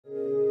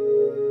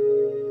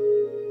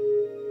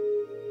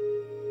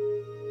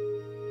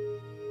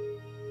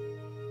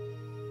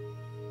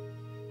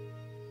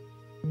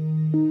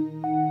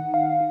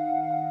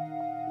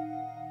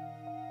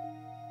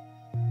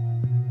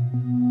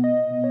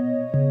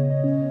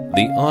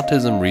The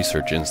Autism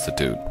Research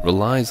Institute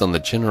relies on the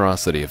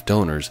generosity of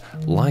donors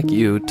like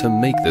you to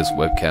make this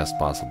webcast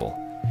possible.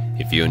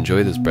 If you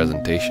enjoy this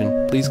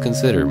presentation, please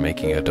consider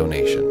making a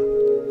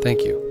donation.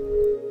 Thank you.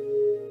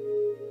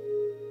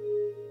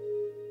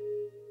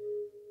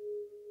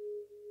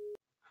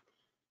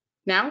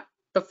 Now,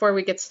 before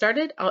we get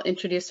started, I'll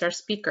introduce our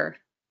speaker.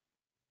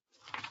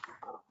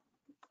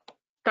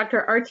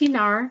 Dr. Aarti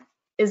Nair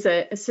is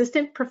an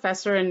assistant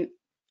professor in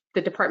the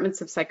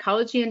departments of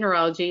psychology and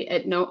neurology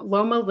at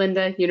Loma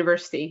Linda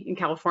University in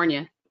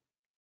California.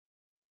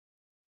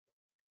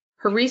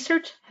 Her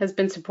research has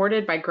been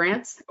supported by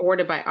grants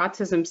awarded by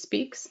Autism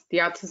Speaks, the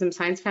Autism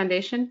Science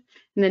Foundation,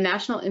 and the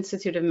National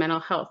Institute of Mental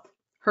Health.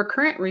 Her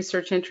current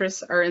research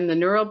interests are in the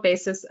neural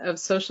basis of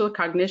social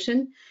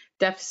cognition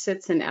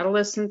deficits in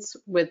adolescents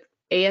with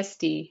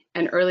ASD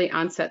and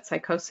early-onset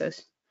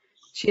psychosis.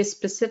 She is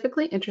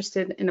specifically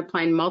interested in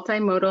applying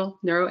multimodal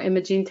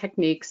neuroimaging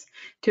techniques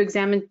to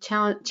examine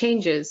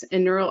changes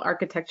in neural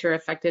architecture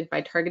affected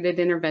by targeted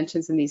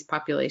interventions in these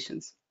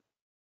populations.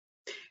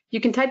 You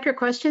can type your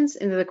questions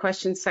into the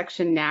questions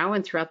section now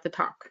and throughout the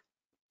talk.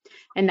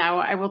 And now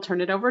I will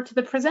turn it over to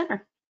the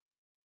presenter.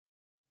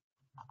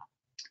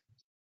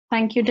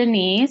 Thank you,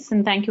 Denise,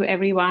 and thank you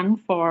everyone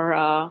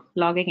for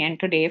logging in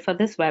today for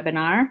this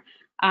webinar.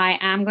 I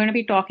am going to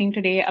be talking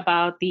today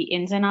about the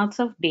ins and outs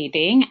of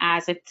dating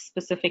as it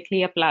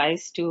specifically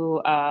applies to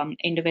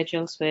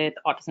individuals with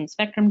autism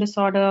spectrum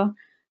disorder.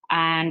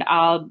 And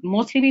I'll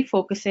mostly be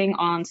focusing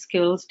on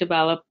skills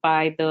developed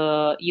by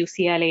the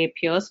UCLA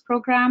Peers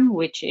program,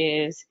 which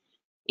is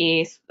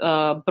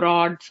a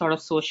broad sort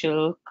of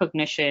social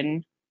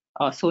cognition,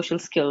 social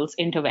skills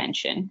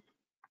intervention.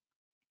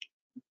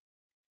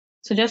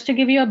 So just to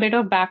give you a bit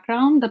of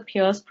background, the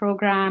Peers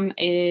program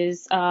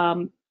is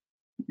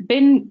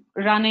been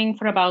running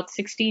for about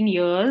 16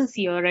 years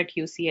here at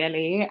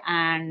UCLA,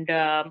 and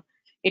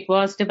it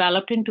was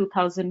developed in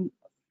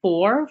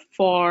 2004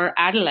 for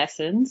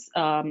adolescents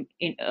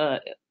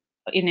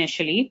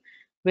initially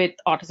with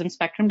autism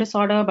spectrum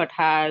disorder, but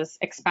has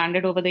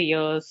expanded over the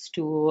years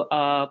to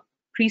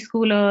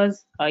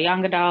preschoolers,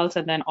 young adults,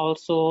 and then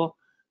also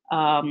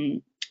other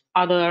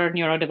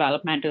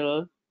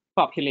neurodevelopmental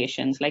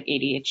populations like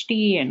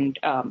ADHD and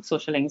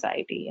social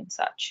anxiety and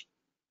such.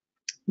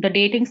 The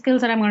dating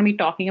skills that I'm going to be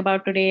talking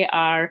about today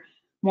are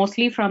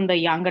mostly from the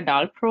young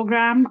adult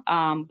program,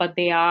 but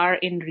they are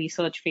in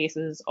research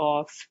phases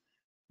of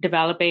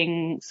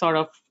developing sort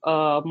of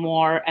a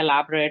more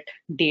elaborate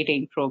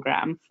dating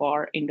program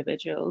for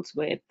individuals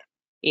with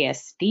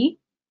ASD.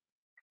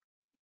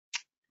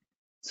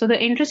 So the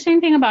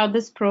interesting thing about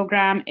this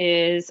program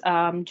is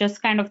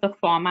just kind of the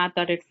format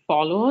that it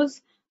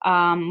follows.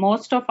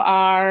 Most of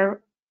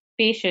our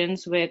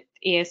patients with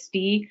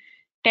ASD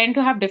tend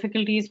to have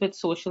difficulties with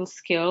social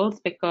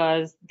skills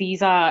because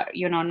these are,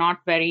 not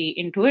very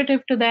intuitive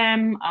to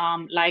them,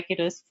 like it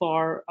is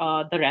for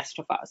the rest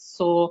of us.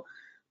 So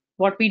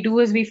what we do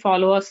is we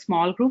follow a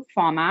small group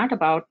format,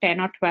 about 10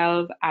 or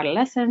 12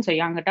 adolescents or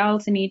young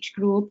adults in each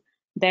group.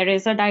 There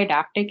is a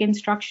didactic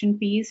instruction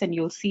piece, and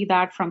you'll see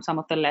that from some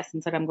of the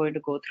lessons that I'm going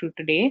to go through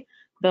today.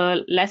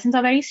 The lessons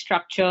are very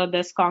structured.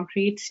 There's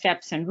concrete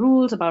steps and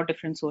rules about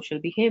different social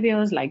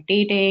behaviors like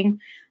dating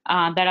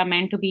that are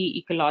meant to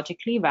be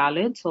ecologically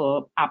valid,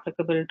 so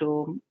applicable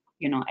to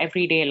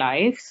everyday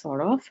life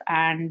sort of.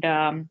 And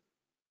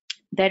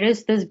there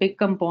is this big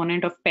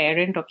component of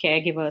parent or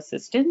caregiver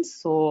assistance.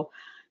 So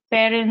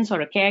parents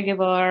or a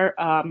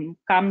caregiver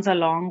comes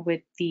along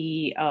with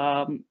the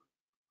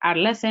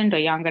adolescent or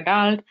young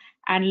adult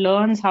and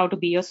learns how to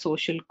be a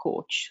social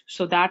coach.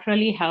 So that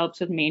really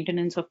helps with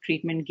maintenance of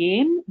treatment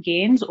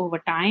gains over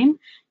time.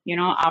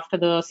 After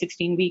the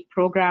 16-week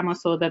program or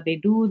so that they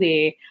do,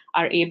 they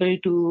are able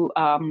to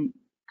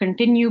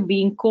continue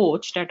being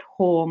coached at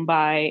home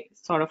by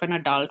sort of an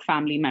adult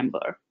family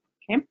member.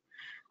 Okay.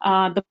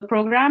 The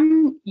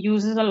program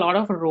uses a lot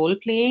of role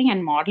playing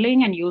and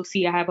modeling, and you'll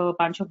see I have a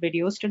bunch of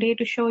videos today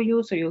to show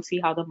you. So you'll see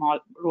how the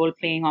role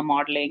playing or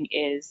modeling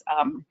is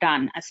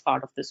done as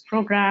part of this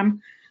program.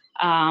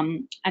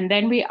 And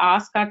then we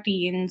ask our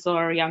teens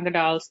or young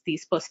adults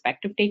these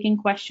perspective taking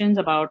questions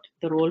about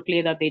the role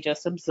play that they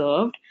just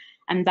observed.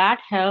 And that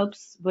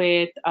helps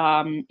with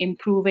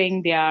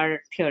improving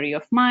their theory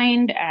of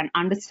mind and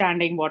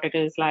understanding what it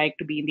is like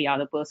to be in the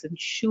other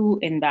person's shoe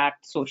in that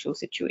social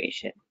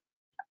situation.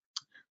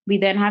 We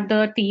then have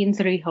the teens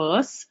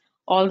rehearse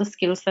all the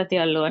skills that they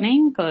are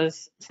learning,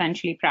 because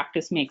essentially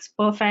practice makes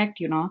perfect.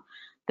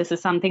 This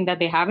is something that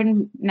they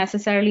haven't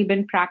necessarily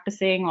been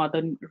practicing, or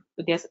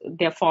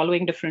they're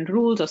following different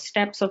rules or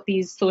steps of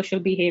these social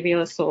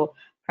behaviors. So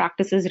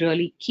practice is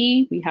really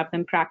key. We have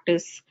them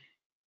practice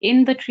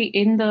in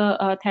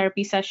the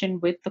therapy session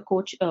with the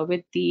coach,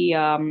 with the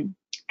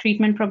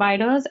treatment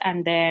providers,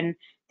 and then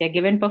they're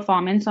given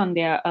performance on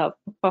their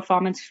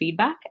performance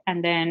feedback,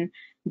 and then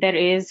there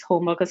is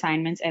homework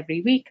assignments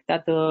every week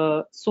that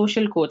the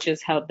social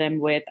coaches help them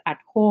with at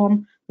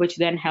home, which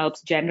then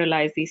helps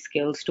generalize these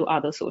skills to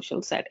other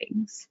social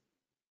settings.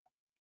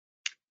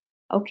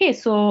 Okay,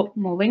 so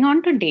moving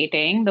on to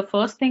dating, the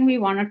first thing we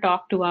want to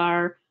talk to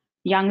our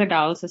young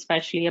adults,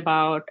 especially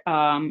about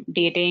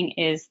dating,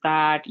 is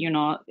that,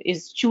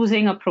 is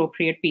choosing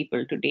appropriate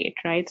people to date,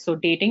 right? So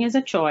dating is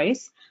a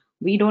choice.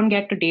 We don't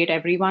get to date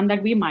everyone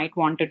that we might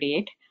want to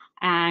date.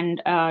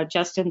 And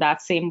just in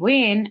that same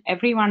vein,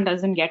 everyone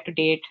doesn't get to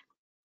date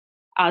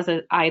us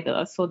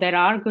either. So there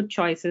are good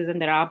choices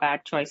and there are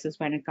bad choices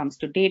when it comes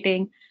to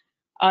dating.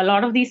 A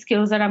lot of these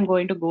skills that I'm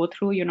going to go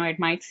through, it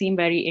might seem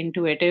very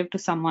intuitive to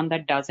someone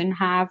that doesn't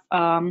have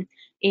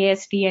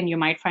ASD, and you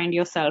might find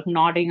yourself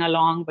nodding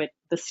along with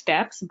the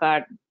steps,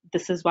 but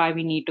this is why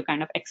we need to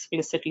kind of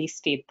explicitly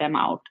state them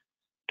out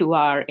to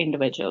our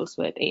individuals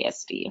with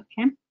ASD,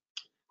 okay?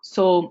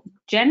 So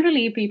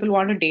generally, people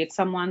want to date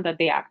someone that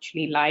they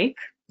actually like,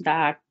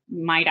 that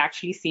might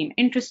actually seem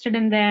interested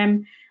in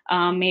them.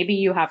 Maybe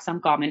you have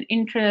some common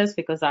interests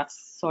because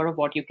that's sort of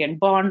what you can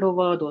bond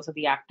over. Those are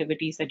the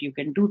activities that you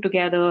can do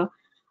together.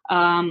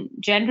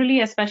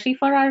 Generally, especially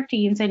for our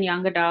teens and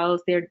young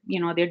adults, they're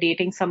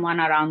dating someone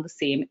around the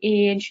same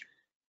age.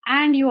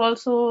 And you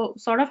also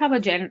sort of have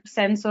a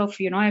sense of,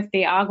 if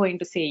they are going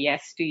to say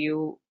yes to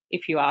you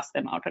if you ask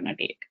them out on a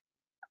date.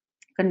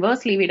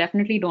 Conversely, we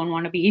definitely don't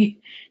want to be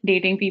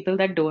dating people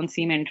that don't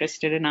seem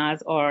interested in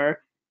us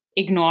or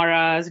ignore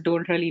us,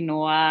 don't really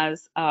know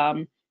us.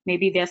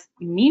 Maybe they're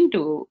mean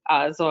to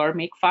us or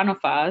make fun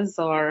of us,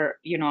 or,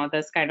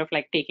 there's kind of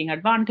like taking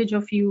advantage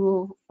of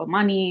you for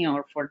money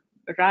or for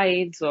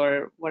rides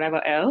or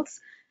whatever else.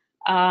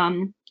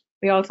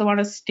 We also want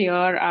to steer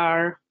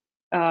our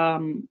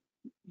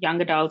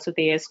young adults with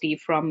ASD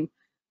from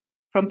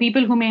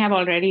people who may have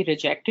already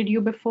rejected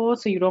you before,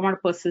 so you don't want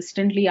to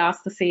persistently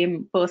ask the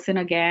same person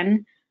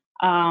again,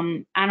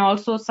 and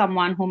also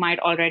someone who might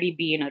already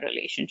be in a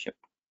relationship.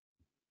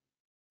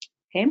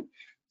 Okay,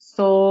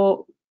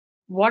 so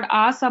what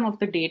are some of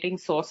the dating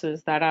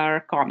sources that are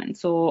common?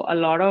 So a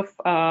lot of,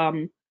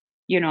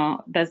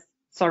 there's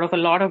sort of a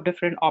lot of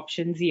different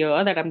options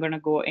here that I'm going to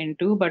go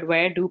into, but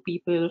where do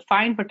people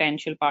find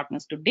potential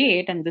partners to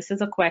date? And this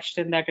is a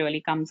question that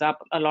really comes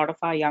up. A lot of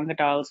our young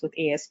adults with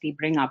ASD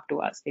bring up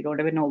to us. They don't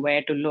even know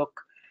where to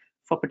look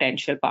for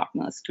potential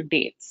partners to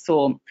date.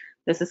 So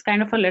this is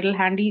kind of a little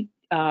handy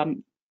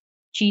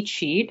cheat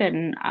sheet,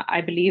 and I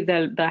believe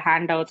the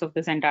handouts of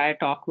this entire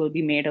talk will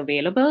be made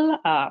available.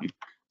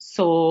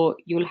 So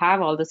you'll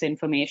have all this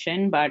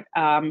information, but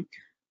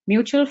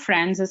mutual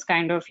friends is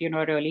kind of,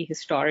 really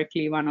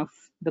historically one of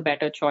the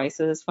better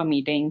choices for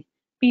meeting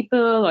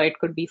people, or it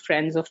could be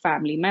friends of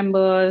family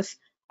members.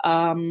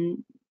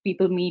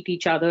 People meet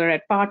each other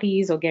at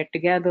parties or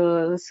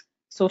get-togethers,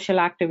 social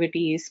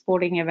activities,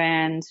 sporting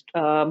events,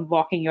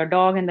 walking your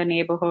dog in the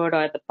neighborhood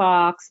or at the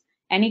parks,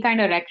 any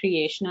kind of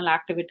recreational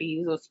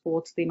activities or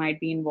sports they might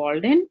be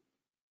involved in,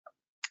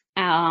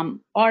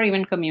 or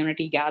even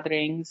community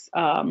gatherings.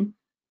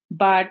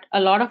 But a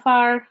lot of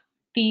our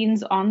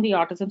teens on the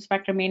autism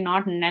spectrum may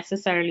not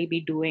necessarily be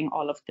doing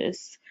all of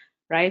this,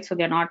 right? So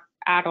they're not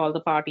at all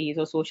the parties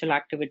or social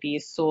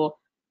activities. So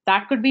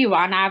that could be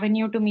one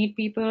avenue to meet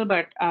people,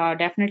 but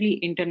definitely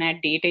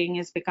internet dating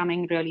is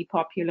becoming really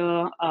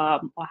popular,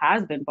 or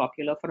has been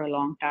popular for a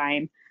long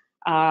time.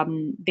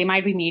 They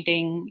might be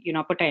meeting,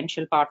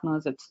 potential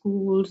partners at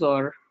schools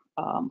or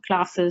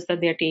classes that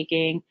they're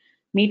taking.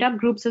 Meetup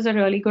groups is a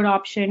really good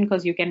option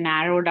because you can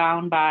narrow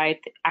down by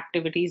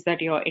activities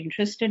that you're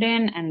interested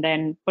in, and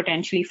then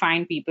potentially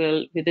find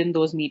people within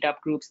those meetup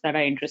groups that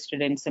are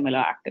interested in similar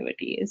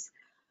activities.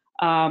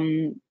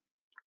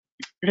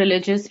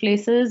 Religious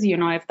places,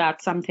 if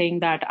that's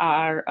something that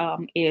our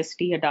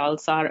ASD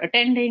adults are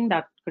attending,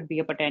 that could be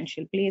a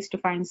potential place to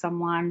find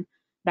someone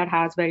that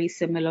has very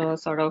similar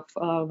sort of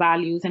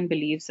values and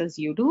beliefs as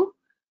you do.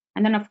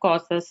 And then, of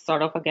course, there's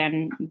sort of,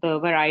 again, the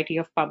variety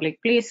of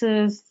public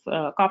places,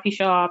 coffee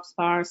shops,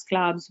 bars,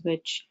 clubs,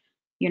 which,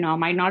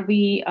 might not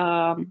be,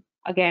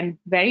 again,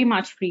 very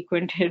much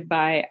frequented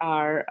by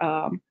our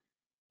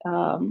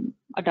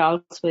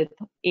adults with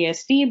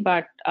ASD,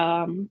 but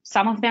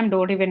some of them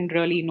don't even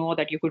really know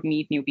that you could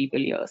meet new people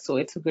here. So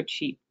it's a good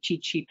cheat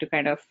sheet to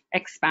kind of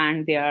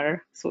expand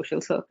their social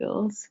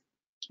circles.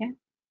 Okay.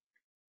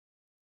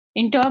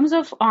 In terms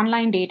of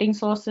online dating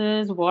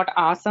sources, what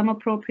are some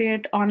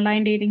appropriate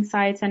online dating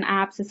sites and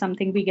apps is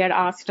something we get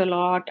asked a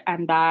lot,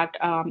 and that,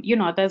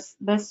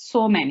 there's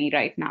so many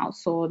right now.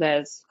 So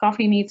there's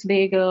Coffee Meets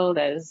Bagel,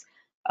 there's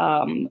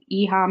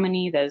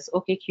eHarmony, there's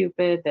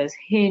OkCupid, there's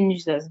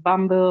Hinge, there's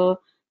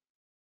Bumble.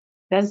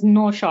 There's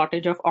no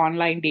shortage of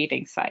online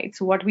dating sites.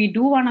 What we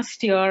do want to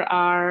steer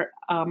our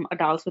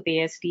adults with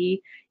ASD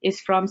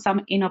is from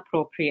some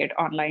inappropriate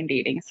online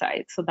dating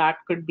sites. So that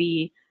could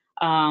be,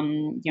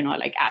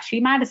 like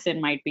Ashley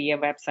Madison might be a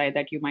website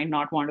that you might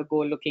not want to go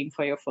looking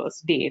for your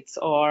first dates.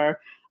 Or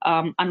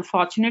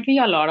unfortunately,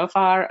 a lot of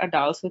our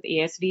adults with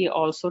ASD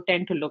also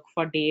tend to look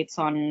for dates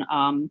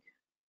on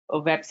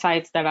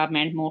websites that are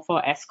meant more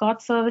for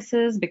escort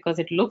services, because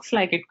it looks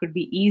like it could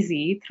be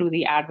easy through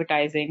the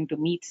advertising to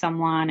meet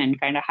someone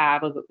and kind of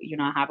have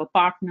a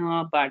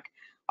partner, but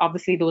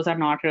obviously those are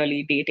not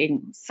really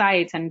dating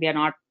sites, and they're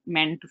not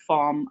meant to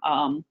form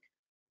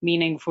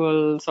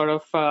meaningful sort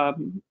of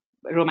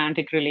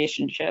romantic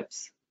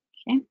relationships.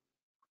 Okay.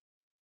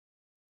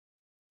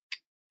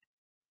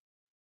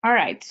 All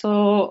right.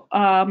 So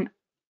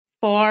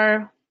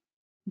for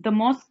the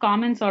most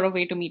common sort of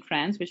way to meet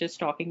friends, which is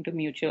talking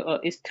to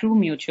is through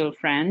mutual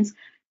friends.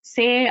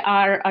 Say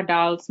our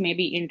adults may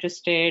be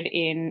interested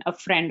in a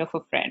friend of a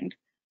friend.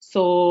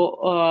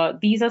 So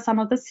these are some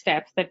of the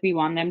steps that we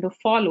want them to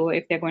follow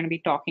if they're going to be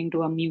talking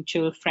to a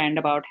mutual friend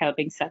about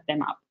helping set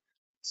them up.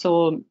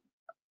 So,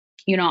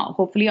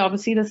 hopefully,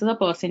 obviously, this is a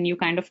person you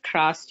kind of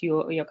trust,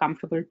 you're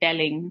comfortable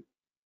telling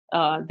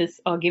this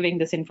or giving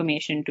this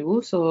information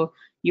to. So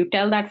you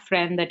tell that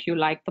friend that you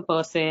like the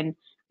person,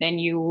 then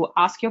you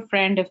ask your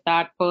friend if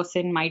that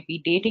person might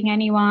be dating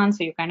anyone.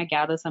 So you kind of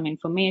gather some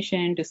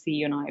information to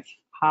see, if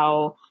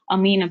how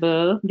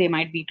amenable they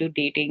might be to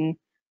dating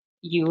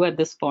you at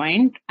this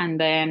point. And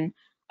then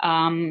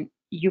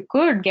you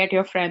could get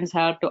your friends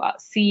help to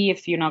see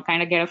if,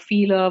 kind of get a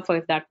feeler for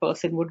if that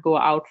person would go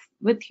out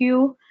with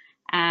you.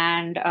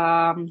 And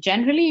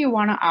generally, you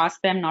want to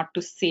ask them not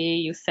to say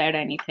you said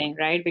anything,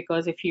 right?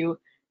 Because if you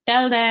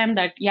tell them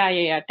that,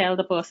 yeah, tell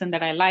the person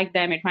that I like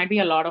them, it might be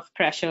a lot of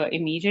pressure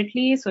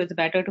immediately. So it's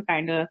better to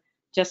kind of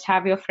just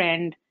have your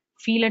friend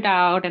feel it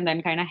out and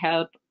then kind of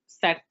help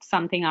set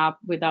something up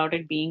without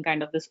it being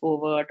kind of this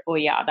overt, oh,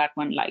 yeah, that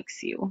one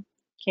likes you.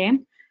 Okay.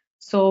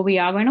 So we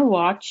are going to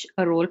watch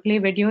a role play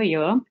video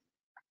here.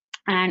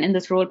 And in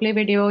this role play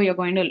video, you're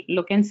going to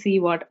look and see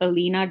what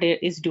Alina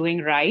is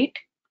doing right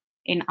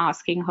in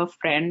asking her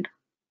friend,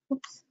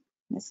 oops,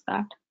 missed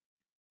that.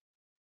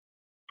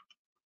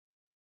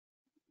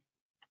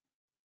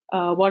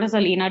 What is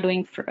Alina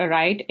doing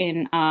right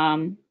in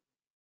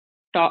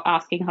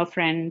asking her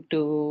friend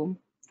to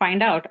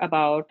find out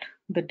about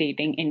the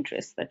dating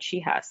interests that she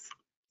has?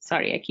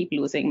 Sorry, I keep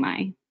losing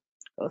my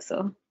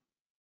cursor.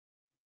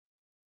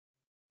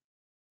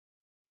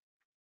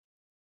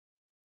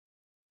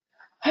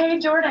 Hey,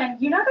 Jordan,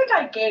 you know the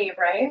guy Gabe,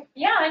 right?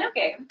 Yeah, I know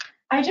Gabe.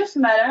 I just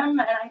met him,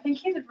 and I think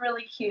he's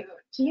really cute.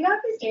 Do you know if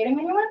he's dating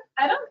anyone?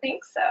 I don't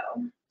think so.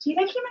 Do you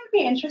think he might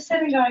be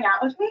interested in going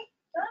out with me?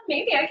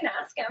 Maybe I can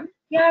ask him.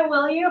 Yeah,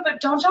 will you?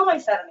 But don't tell him I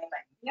said anything.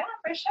 Yeah,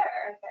 for sure.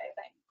 Okay,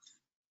 thanks.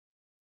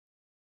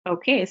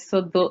 Okay,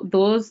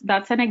 so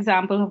that's an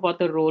example of what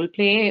the role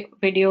play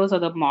videos or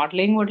the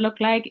modeling would look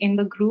like in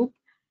the group.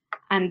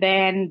 And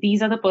then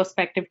these are the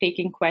perspective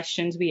taking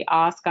questions we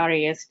ask our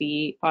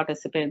ASD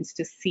participants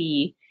to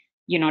see,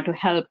 to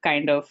help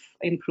kind of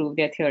improve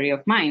their theory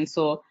of mind.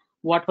 So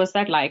what was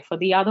that like for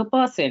the other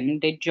person?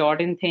 Did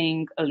Jordan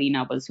think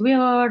Alina was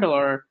weird,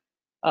 or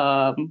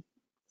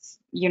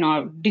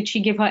did she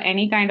give her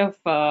any kind of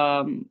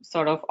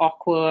sort of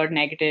awkward,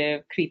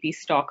 negative, creepy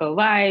stalker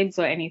vibes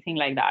or anything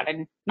like that?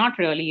 And not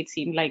really. It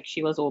seemed like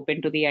she was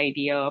open to the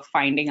idea of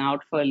finding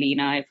out for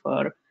Alina if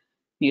her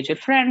mutual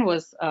friend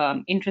was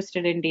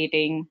interested in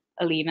dating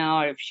Alina,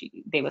 or if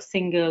they were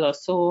single or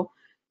so.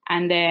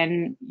 And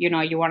then, you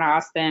want to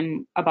ask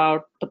them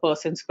about the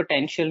person's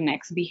potential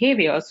next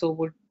behavior.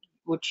 So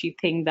would she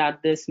think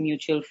that this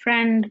mutual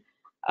friend,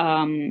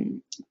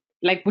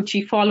 would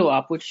she follow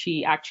up? Would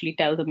she actually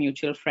tell the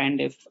mutual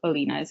friend if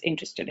Alina is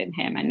interested in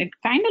him? And it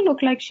kind of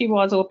looked like she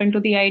was open to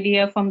the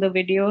idea from the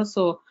video.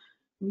 So,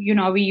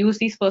 we use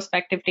these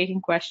perspective taking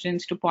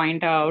questions to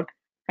point out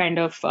kind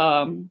of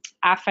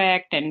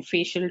affect and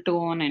facial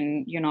tone,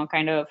 and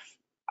kind of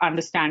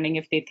understanding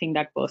if they think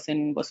that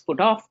person was put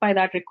off by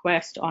that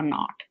request or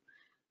not.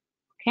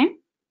 Okay,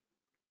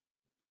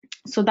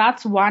 so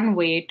that's one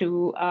way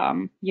to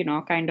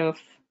kind of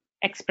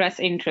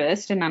express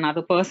interest in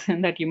another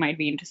person that you might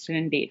be interested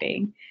in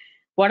dating.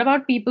 What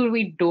about people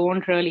we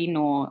don't really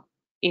know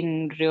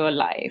in real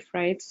life,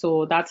 right?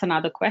 So that's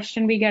another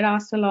question we get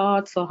asked a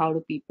lot. So how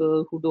do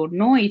people who don't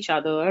know each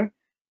other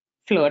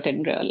flirt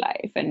in real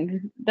life?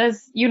 And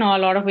there's a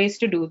lot of ways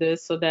to do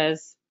this. So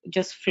there's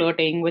just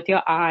flirting with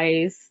your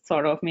eyes,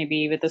 sort of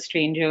maybe with a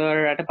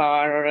stranger at a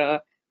bar or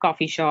a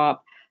coffee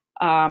shop.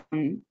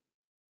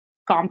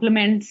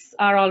 Compliments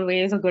are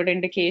always a good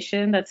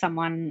indication that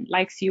someone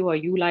likes you or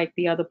you like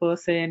the other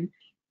person.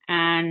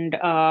 And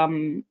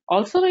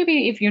also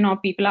maybe if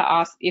people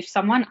are asked, if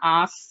someone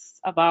asks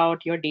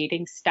about your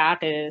dating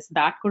status,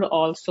 that could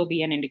also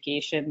be an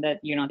indication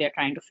that they're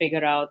trying to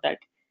figure out that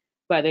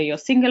whether you're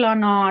single or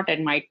not,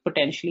 and might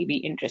potentially be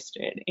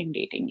interested in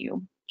dating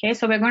you. Okay,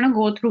 so we're going to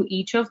go through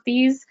each of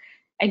these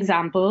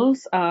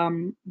examples.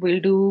 We'll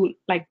do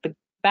like the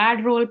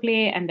bad role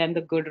play and then the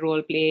good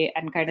role play,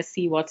 and kind of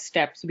see what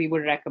steps we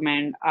would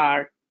recommend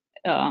our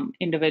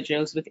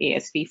individuals with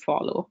ASD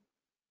follow.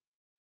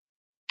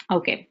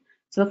 Okay,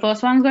 so the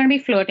first one's going to be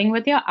flirting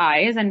with your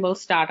eyes, and we'll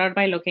start out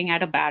by looking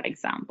at a bad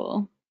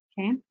example.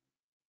 Okay.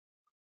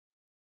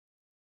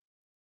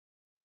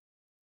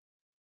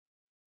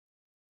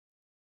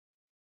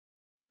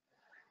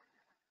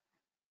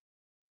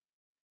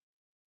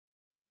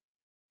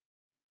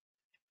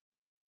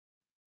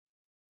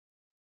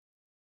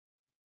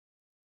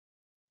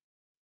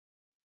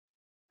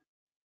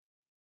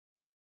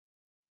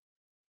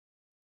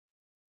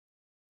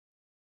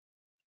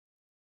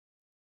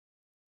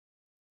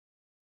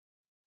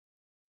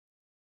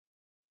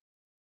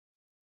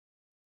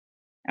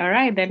 All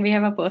right, then we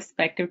have a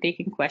perspective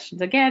taking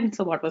questions again.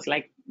 So what was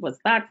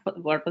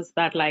what was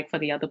that like for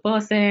the other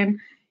person?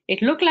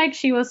 It looked like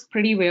she was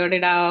pretty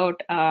weirded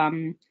out.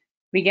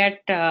 We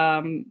get,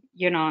 I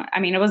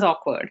mean, it was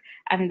awkward.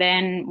 And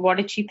then what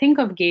did she think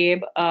of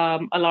Gabe? A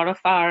lot of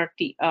our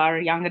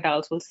young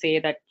adults will say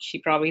that she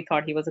probably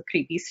thought he was a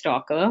creepy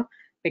stalker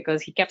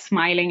because he kept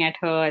smiling at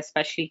her,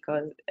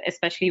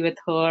 especially with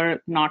her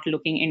not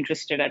looking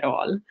interested at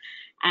all.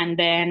 And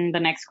then the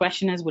next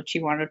question is, would she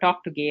want to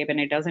talk to Gabe? And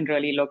it doesn't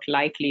really look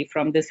likely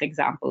from this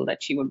example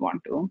that she would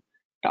want to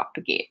talk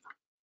to Gabe.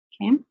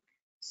 Okay,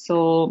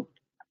 so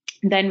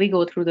then we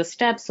go through the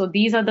steps. So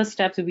these are the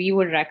steps we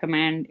would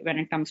recommend when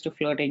it comes to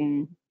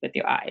flirting with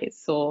your eyes.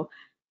 So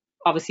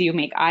obviously you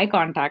make eye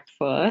contact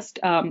first.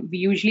 We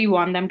usually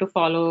want them to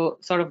follow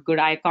sort of good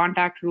eye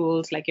contact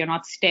rules, like you're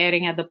not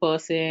staring at the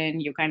person,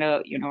 you kind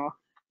of,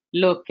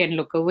 look and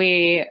look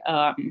away,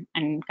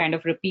 and kind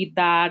of repeat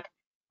that.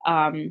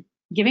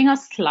 Giving a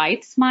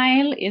slight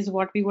smile is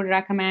what we would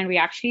recommend. We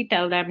actually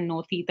tell them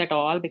no teeth at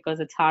all because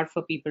it's hard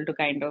for people to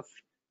kind of,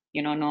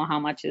 know how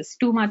much is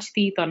too much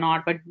teeth or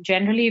not. But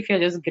generally, if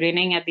you're just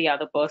grinning at the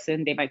other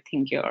person, they might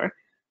think you're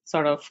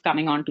sort of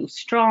coming on too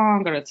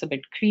strong or it's a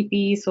bit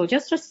creepy. So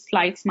just a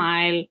slight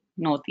smile,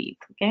 no teeth,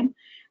 okay?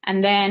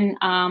 And then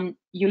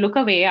you look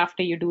away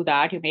after you do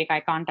that. You make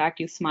eye contact,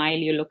 you smile,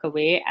 you look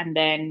away, and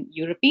then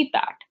you repeat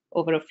that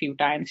over a few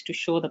times to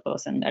show the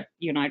person that,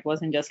 it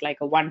wasn't just like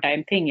a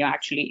one-time thing, you're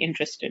actually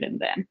interested in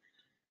them.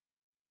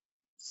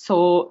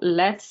 So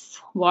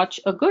let's watch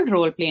a good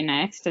role play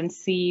next and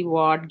see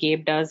what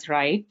Gabe does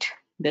right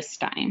this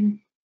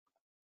time.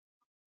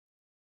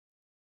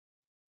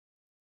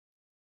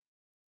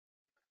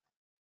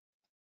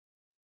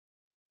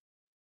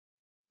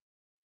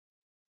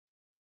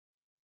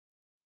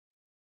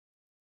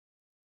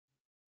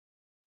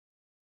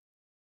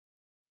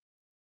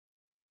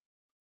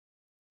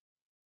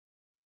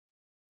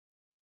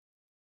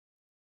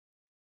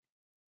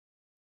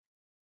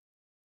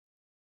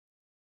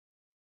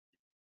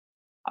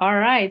 All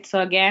right,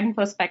 so again,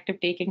 perspective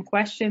taking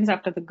questions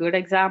after the good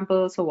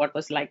example. So what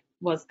was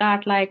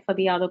that like for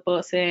the other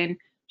person?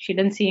 She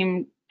didn't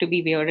seem to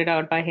be weirded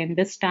out by him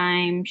this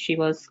time. She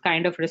was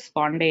kind of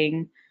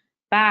responding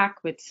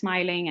back with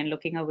smiling and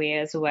looking away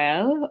as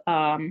well.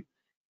 And,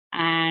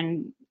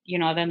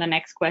 then the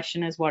next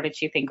question is, what did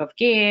she think of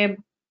Gabe?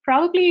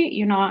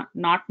 Probably,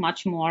 not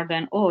much more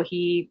than, oh,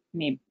 he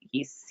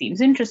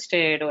seems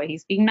interested or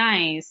he's being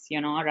nice,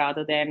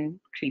 rather than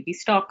creepy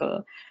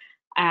stalker.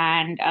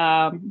 And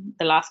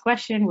the last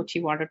question, would she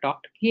want to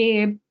talk to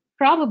Gabe?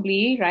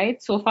 Probably,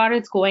 right? So far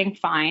it's going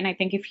fine. I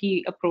think if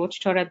he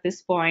approached her at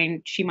this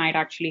point, she might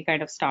actually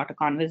kind of start a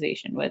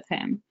conversation with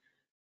him.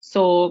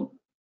 So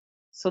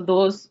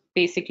those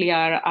basically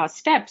are our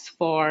steps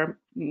for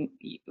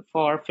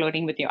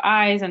flirting with your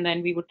eyes. And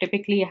then we would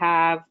typically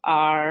have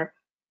our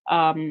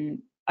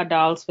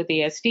adults with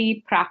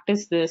ASD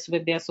practice this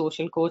with their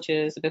social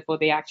coaches before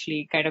they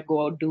actually kind of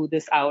go do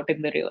this out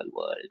in the real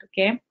world,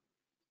 okay?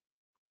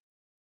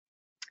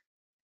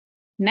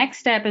 Next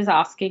step is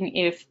asking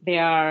if they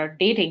are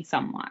dating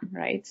someone,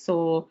 right?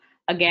 So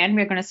again,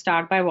 we're going to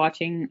start by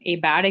watching a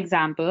bad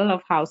example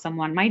of how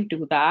someone might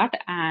do that,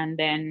 and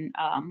then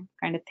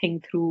kind of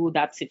think through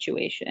that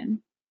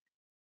situation.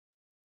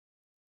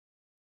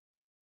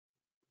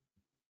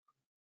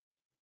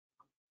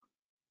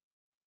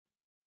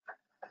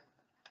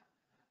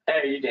 Hey,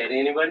 are you dating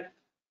anybody?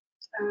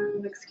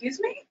 Excuse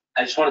me?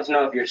 I just wanted to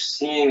know if you're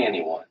seeing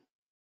anyone.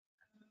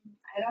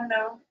 I don't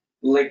know.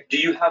 Like, do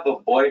you have a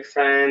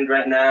boyfriend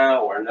right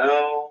now or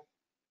no?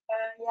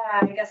 Yeah,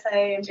 I guess I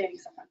am dating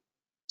someone.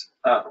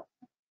 Oh.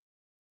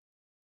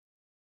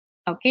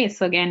 Okay,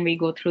 so again, we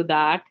go through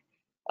that,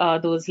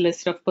 those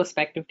list of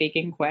perspective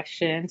taking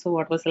questions. So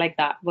what was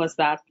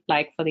that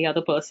like for the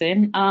other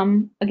person?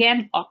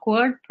 Again,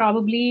 awkward,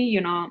 probably,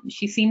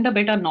 she seemed a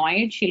bit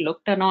annoyed. She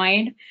looked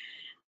annoyed.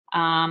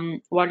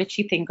 What did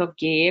she think of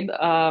Gabe?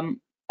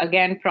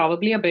 Again,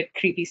 probably a bit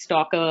creepy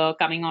stalker,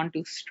 coming on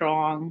too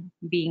strong,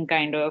 being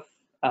kind of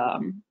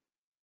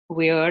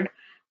weird.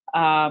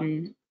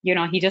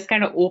 He just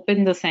kind of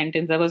opened the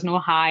sentence. There was no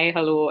hi,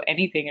 hello,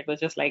 anything. It was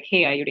just like,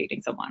 hey, are you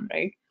dating someone,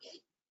 right?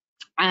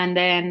 And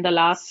then the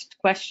last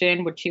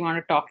question, would she want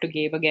to talk to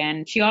Gabe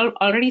again? She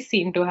already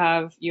seemed to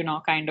have,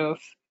 kind of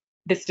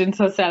distanced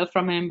herself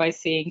from him by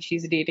saying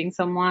she's dating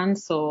someone,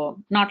 so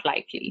not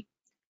likely.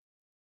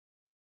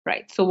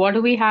 Right, so what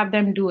do we have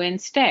them do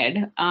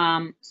instead?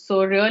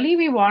 So really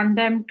we want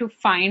them to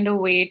find a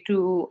way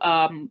to,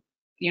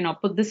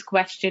 put this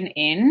question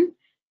in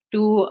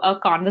to a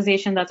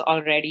conversation that's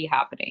already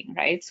happening,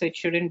 right? So it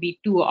shouldn't be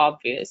too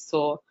obvious.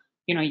 So,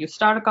 you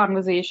start a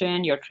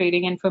conversation, you're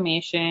trading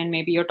information,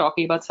 maybe you're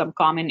talking about some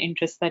common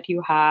interests that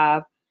you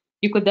have.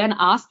 You could then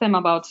ask them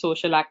about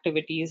social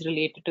activities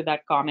related to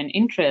that common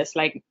interest,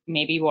 like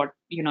maybe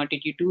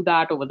did you do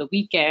that over the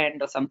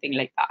weekend or something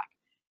like that?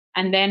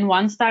 And then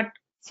once that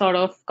sort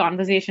of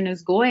conversation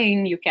is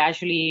going, you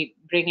casually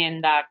bring in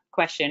that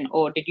question,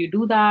 oh, did you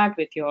do that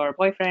with your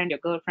boyfriend, your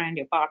girlfriend,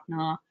 your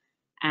partner?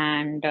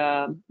 And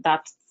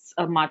that's it's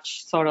a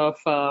much sort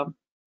of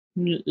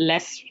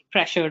less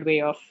pressured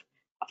way of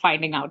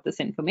finding out this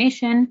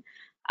information.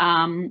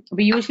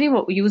 We usually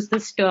use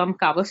this term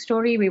cover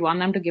story. We want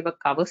them to give a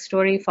cover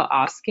story for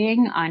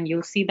asking, and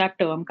you'll see that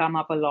term come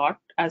up a lot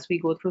as we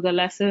go through the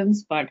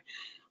lessons. But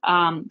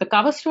the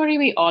cover story,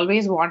 we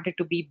always want it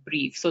to be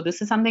brief. So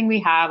this is something we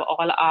have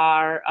all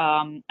our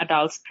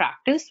adults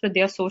practice with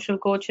their social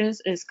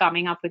coaches, is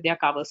coming up with their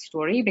cover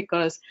story,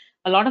 because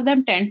a lot of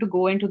them tend to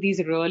go into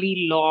these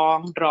really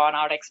long, drawn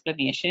out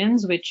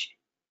explanations, which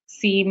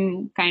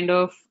seem kind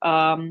of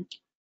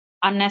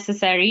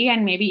unnecessary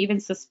and maybe even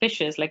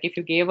suspicious. Like if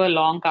you gave a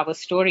long cover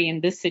story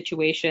in this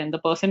situation, the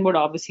person would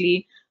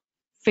obviously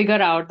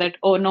figure out that,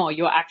 oh no,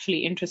 you're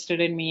actually interested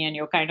in me, and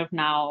you're kind of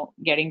now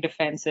getting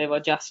defensive or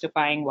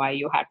justifying why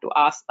you had to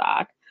ask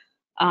that.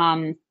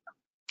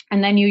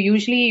 And then you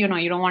usually, you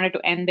don't want it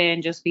to end there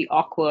and just be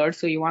awkward.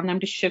 So you want them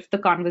to shift the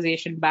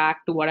conversation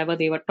back to whatever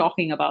they were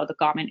talking about, the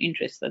common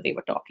interests that they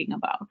were talking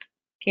about.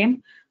 Okay,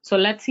 so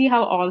let's see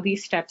how all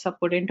these steps are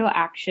put into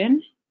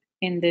action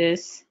in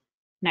this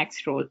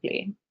next role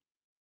play.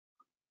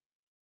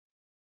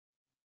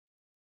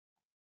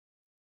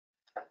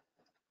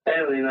 Hey,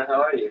 Alina,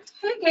 how are you?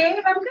 Hey,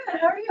 Gabe, I'm good.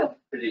 How are you?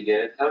 Pretty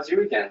good. How was your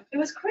weekend? It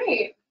was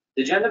great.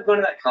 Did you end up going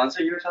to that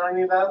concert you were telling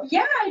me about?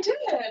 Yeah, I did.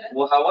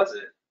 Well, how was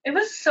it? It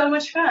was so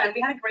much fun.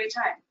 We had a great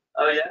time.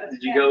 Oh, yeah?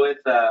 Did you go with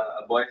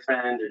a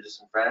boyfriend or just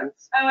some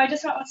friends? Oh, I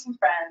just went with some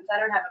friends. I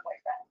don't have a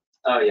boyfriend.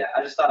 Oh, yeah.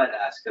 I just thought I'd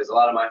ask because a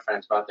lot of my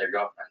friends brought their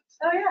girlfriends.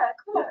 Oh, yeah,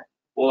 cool.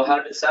 Well, how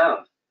did it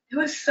sound? It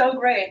was so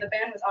great. The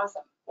band was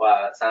awesome.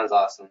 Wow, that sounds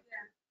awesome.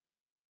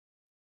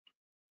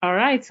 All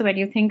right, so when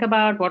you think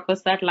about what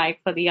was that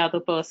like for the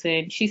other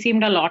person, she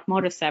seemed a lot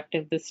more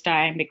receptive this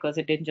time because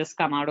it didn't just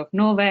come out of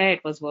nowhere.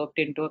 It was worked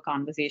into a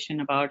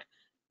conversation about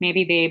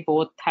maybe they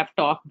both have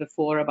talked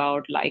before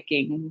about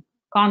liking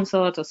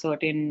concerts or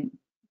certain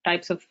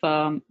types of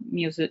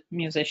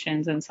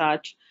musicians and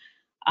such.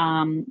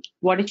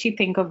 What did she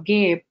think of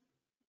Gabe?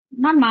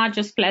 Not much,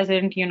 just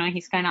pleasant.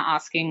 He's kind of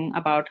asking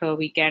about her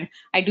weekend.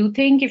 I do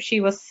think if she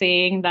was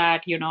saying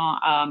that,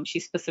 she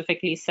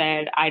specifically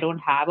said, I don't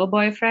have a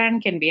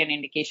boyfriend, can be an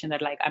indication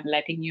that, like, I'm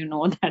letting you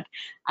know that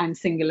I'm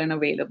single and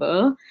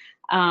available.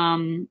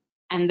 And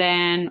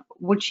then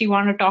would she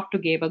want to talk to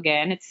Gabe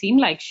again? It seemed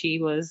like she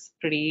was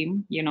pretty,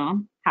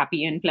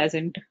 happy and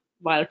pleasant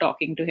while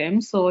talking to him.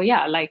 So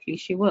yeah, likely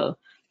she will.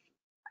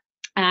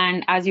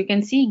 And as you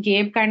can see,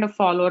 Gabe kind of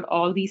followed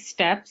all these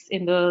steps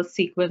in the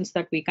sequence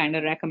that we kind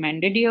of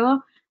recommended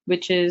here,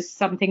 which is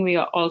something we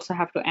also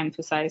have to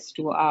emphasize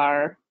to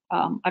our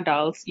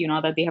adults,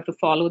 that they have to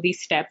follow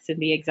these steps in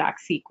the exact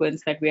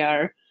sequence that we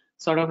are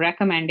sort of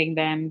recommending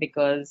them,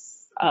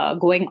 because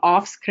going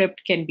off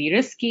script can be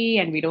risky,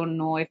 and we don't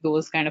know if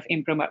those kind of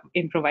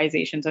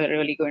improvisations are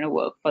really going to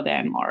work for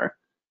them or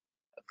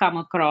come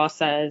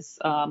across as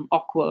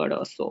awkward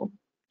or so.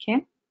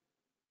 Okay.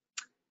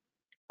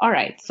 All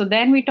right, so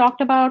then we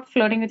talked about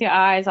flirting with your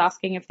eyes,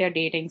 asking if they're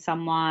dating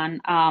someone.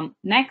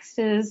 Next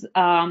is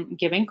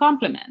giving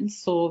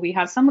compliments. So we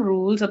have some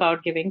rules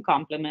about giving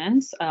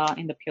compliments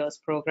in the Peers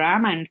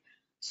program. And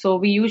so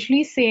we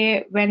usually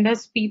say when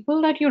there's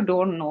people that you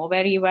don't know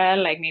very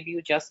well, like maybe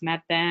you just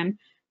met them,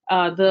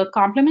 the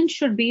compliment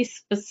should be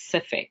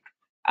specific.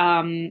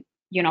 For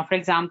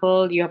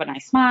example, you have a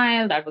nice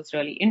smile, that was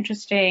really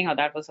interesting, or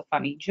that was a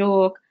funny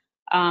joke.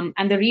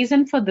 And the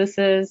reason for this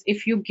is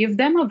if you give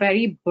them a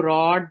very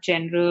broad,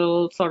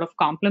 general sort of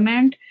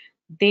compliment,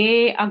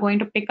 they are going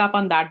to pick up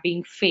on that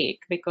being fake,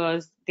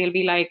 because they'll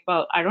be like,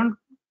 well,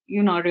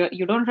 you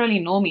don't really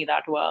know me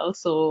that well.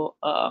 So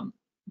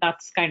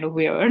that's kind of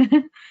weird.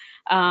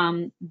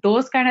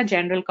 Those kind of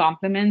general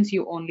compliments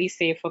you only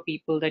say for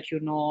people that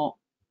you know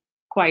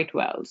quite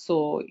well.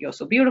 So you're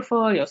so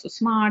beautiful, you're so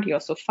smart,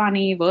 you're so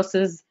funny,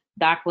 versus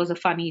that was a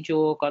funny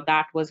joke, or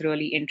that was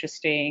really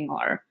interesting,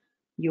 or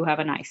you have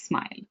a nice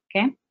smile.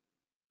 Okay.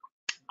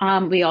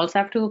 We also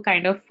have to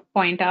kind of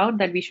point out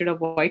that we should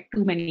avoid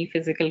too many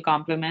physical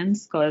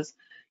compliments, because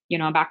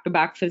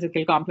back-to-back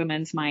physical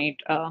compliments might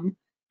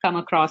come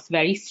across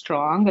very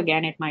strong.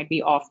 Again, it might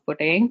be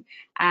off-putting.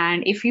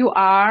 And if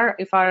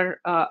our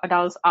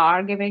adults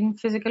are giving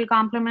physical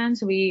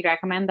compliments, we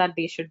recommend that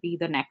they should be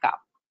the neck up,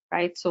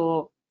 right?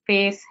 So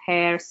face,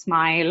 hair,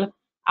 smile,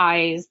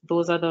 eyes,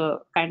 those are the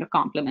kind of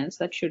compliments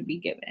that should be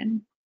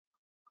given.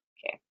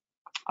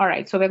 All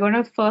right, so we're going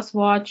to first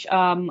watch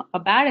a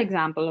bad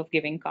example of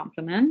giving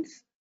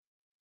compliments.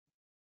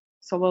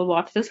 So we'll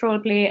watch this role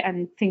play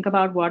and think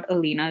about what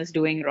Alina is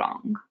doing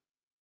wrong.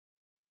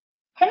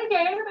 Hey,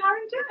 Gabe, how are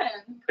you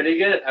doing? Pretty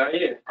good. How are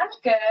you? I'm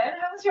good.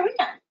 How was your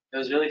weekend? It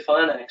was really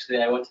fun,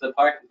 actually. I went to the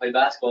park and played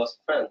basketball with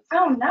some friends.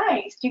 Oh,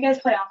 nice. Do you guys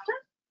play often?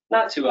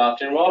 Not too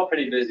often. We're all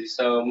pretty busy,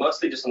 so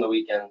mostly just on the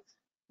weekends.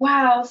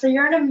 Wow, so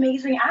you're an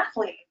amazing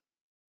athlete.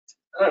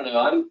 I don't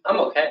know. I'm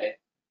okay.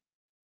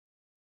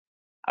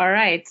 All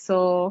right,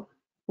 so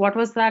what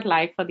was that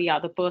like for the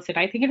other person?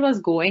 I think it was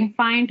going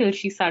fine till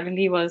she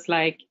suddenly was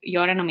like,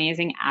 you're an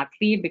amazing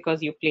athlete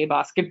because you play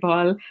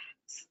basketball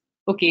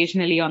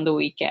occasionally on the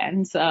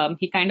weekends.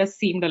 He kind of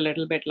seemed a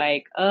little bit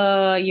like,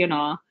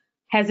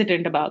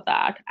 hesitant about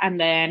that. And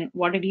then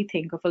what did he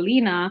think of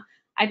Alina?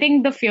 I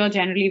think the fear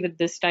generally with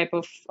this type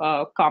of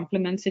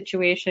compliment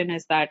situation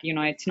is that,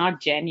 it's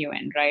not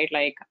genuine, right?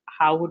 Like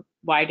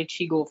why did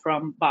she go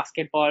from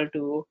basketball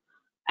to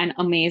an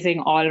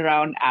amazing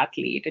all-around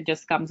athlete? It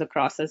just comes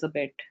across as a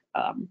bit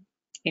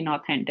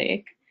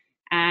inauthentic.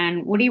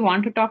 And would he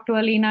want to talk to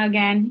Alina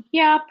again?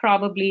 Yeah,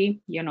 probably.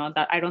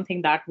 That I don't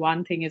think that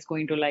one thing is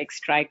going to like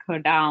strike her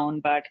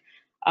down, but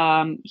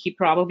he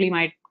probably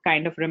might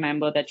kind of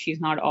remember that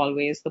she's not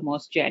always the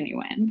most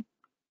genuine.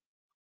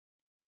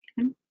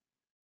 Okay.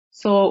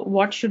 So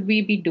what should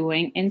we be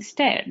doing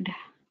instead?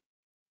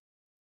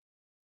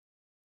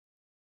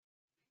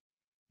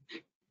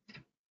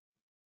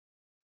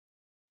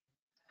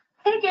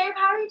 Hey Gabe,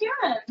 how are you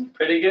doing?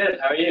 Pretty good.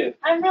 How are you?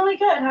 I'm really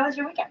good. How was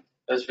your weekend?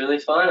 It was really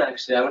fun,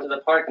 actually. I went to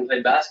the park and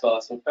played basketball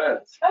with some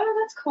friends.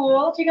 Oh, that's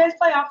cool. Do you guys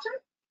play often?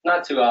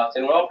 Not too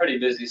often. We're all pretty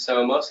busy,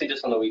 so mostly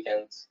just on the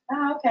weekends.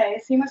 Oh, okay.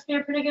 So you must be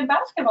a pretty good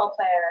basketball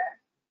player.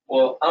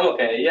 Well, I'm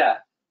okay, yeah.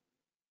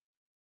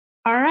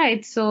 All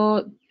right.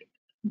 So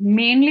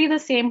mainly the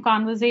same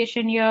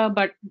conversation here,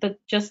 but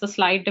just the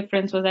slight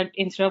difference was that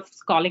instead of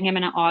calling him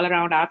an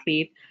all-around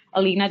athlete,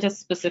 Alina just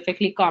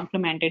specifically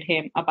complimented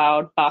him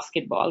about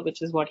basketball,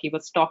 which is what he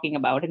was talking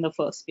about in the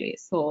first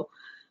place. So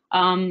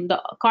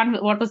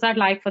what was that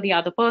like for the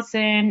other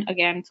person?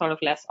 Again, sort of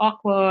less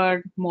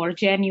awkward, more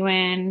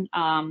genuine.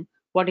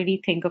 What did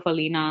he think of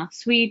Alina?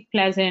 Sweet,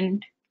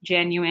 pleasant,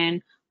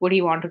 genuine. Would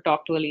he want to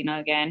talk to Alina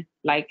again?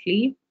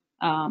 Likely.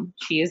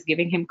 She is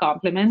giving him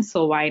compliments,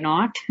 so why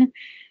not?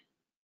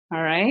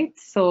 All right.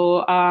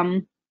 So,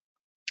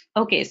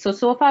 okay.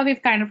 So far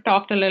we've kind of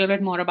talked a little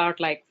bit more about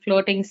like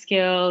flirting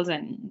skills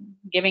and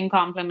giving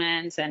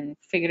compliments and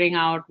figuring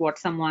out what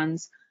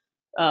someone's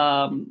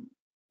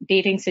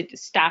dating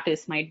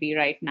status might be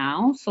right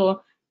now.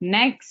 So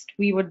next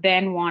we would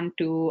then want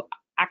to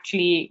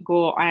actually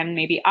go and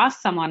maybe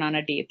ask someone on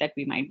a date that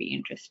we might be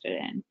interested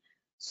in.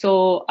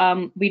 So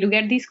we do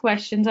get these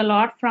questions a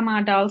lot from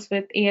adults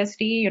with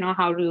ASD.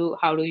 How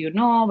do you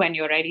know when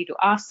you're ready to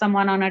ask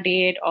someone on a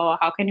date, or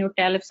how can you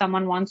tell if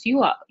someone wants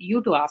you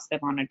to ask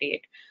them on a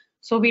date?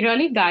 So we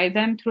really guide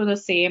them through the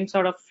same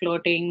sort of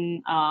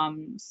flirting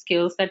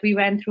skills that we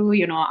went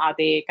through. Are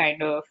they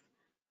kind of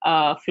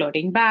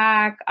flirting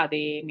back? Are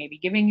they maybe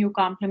giving you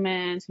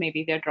compliments?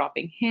 Maybe they're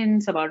dropping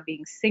hints about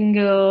being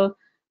single.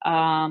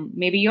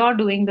 Maybe you're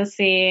doing the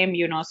same,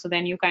 so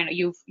then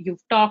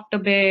you've talked a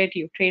bit,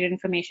 you've traded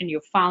information,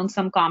 you've found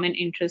some common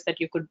interest that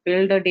you could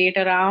build a date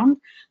around.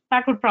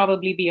 That would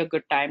probably be a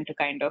good time to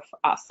kind of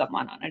ask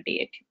someone on a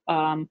date.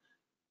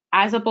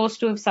 As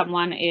opposed to if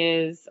someone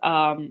is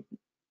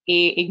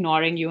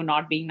ignoring you,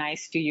 not being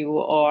nice to you,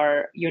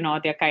 or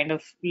they're kind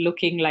of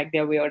looking like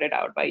they're weirded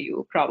out by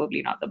you,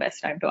 probably not the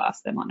best time to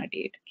ask them on a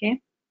date.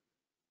 Okay.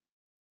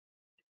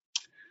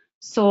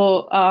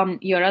 So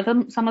here are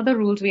some of the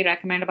rules we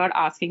recommend about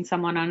asking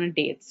someone on a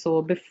date.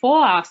 So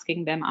before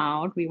asking them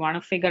out, we want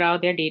to figure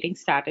out their dating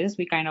status.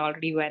 We kind of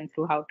already went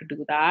through how to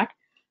do that.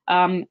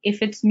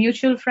 If it's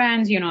mutual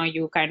friends,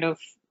 you kind of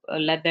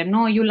let them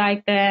know you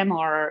like them,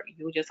 or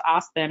you just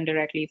ask them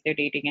directly if they're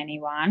dating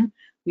anyone.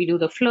 We do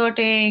the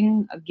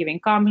flirting, giving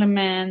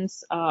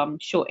compliments,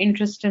 show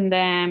interest in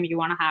them. You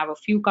want to have a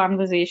few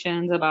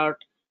conversations about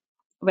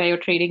where you're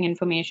trading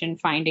information,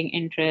 finding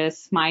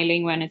interest,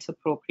 smiling when it's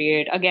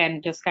appropriate.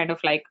 Again, just kind of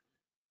like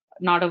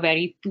not a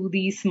very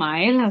 2D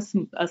smile,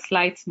 a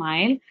slight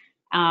smile.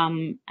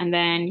 And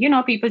then,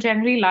 people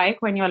generally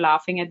like when you're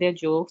laughing at their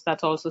jokes.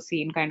 That's also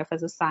seen kind of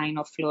as a sign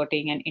of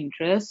flirting and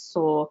interest.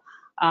 So,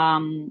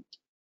 again,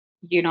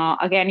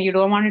 you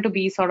don't want it to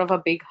be sort of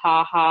a big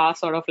ha-ha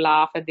sort of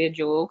laugh at their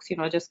jokes,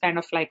 just kind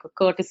of like a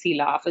courtesy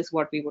laugh is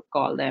what we would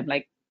call them.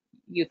 Like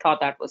you thought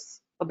that was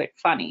a bit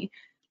funny.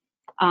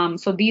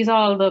 So these are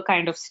all the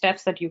kind of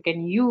steps that you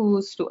can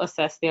use to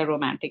assess their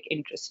romantic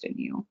interest in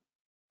you.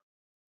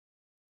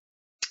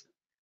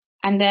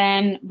 And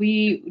then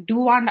we do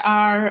want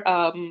our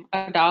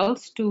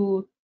adults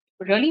to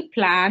really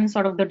plan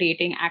sort of the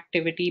dating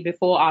activity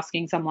before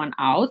asking someone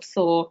out.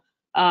 So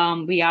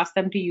we ask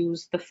them to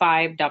use the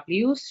 5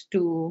 W's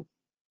to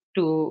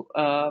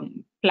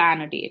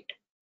plan a date.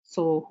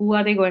 So who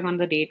are they going on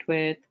the date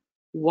with?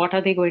 What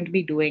are they going to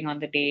be doing on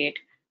the date?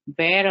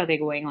 Where are they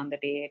going on the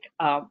date?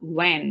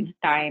 When,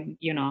 time,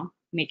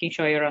 making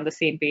sure you're on the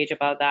same page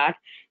about that.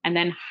 And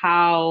then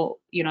how,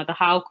 the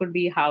how could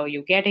be how are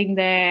you getting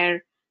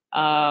there?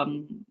 How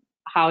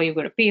are you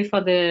going to pay for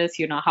this?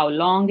 How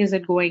long is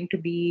it going to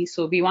be?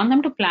 So we want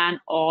them to plan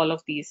all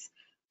of these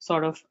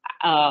sort of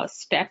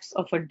steps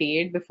of a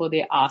date before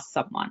they ask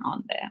someone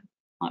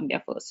on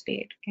their first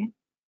date. Okay.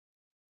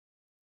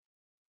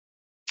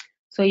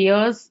 So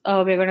here's,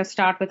 we're going to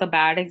start with a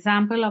bad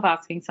example of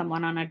asking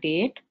someone on a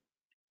date.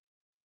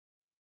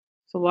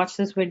 So watch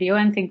this video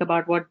and think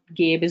about what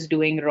Gabe is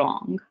doing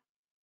wrong.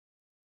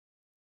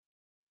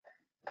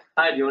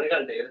 Hi, do you want to go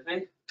on a date with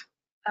me?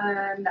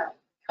 No.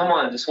 Come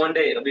on, just one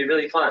date. It'll be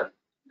really fun.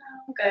 No,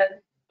 I'm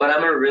good. But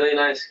I'm a really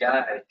nice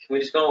guy. Can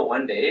we just go on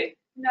one date?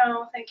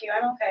 No, thank you.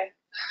 I'm okay.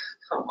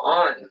 Come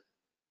on.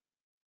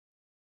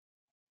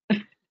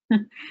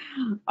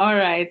 All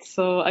right.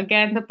 So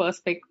again, the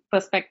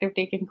perspective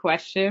taking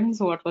questions.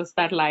 What was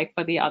that like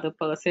for the other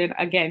person?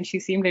 Again, she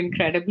seemed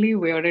incredibly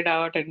weirded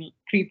out and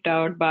creeped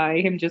out by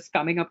him just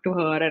coming up to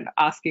her and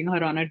asking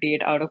her on a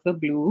date out of the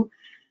blue.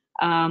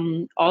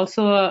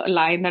 Also, a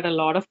line that a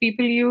lot of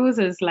people use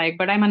is like,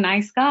 but I'm a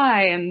nice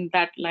guy, and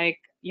that, like,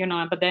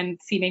 but then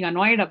seeming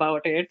annoyed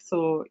about it.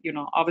 So,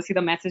 obviously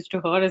the message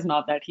to her is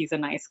not that he's a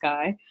nice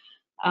guy.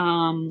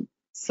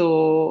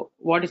 So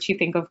what did she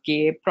think of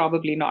Gabe?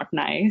 Probably not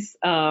nice.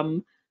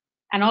 And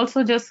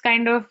also just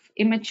kind of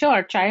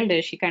immature,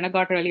 childish. She kind of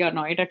got really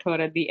annoyed at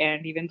her at the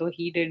end, even though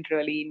he didn't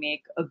really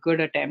make a good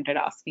attempt at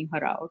asking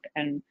her out.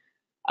 And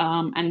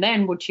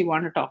then would she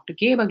want to talk to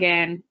Gabe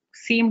again?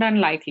 Seemed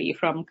unlikely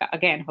from,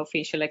 again, her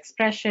facial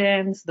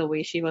expressions, the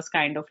way she was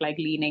kind of like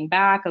leaning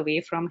back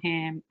away from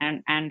him,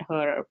 and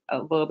her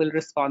verbal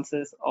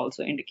responses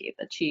also indicate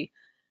that she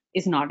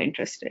is not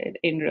interested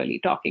in really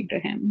talking to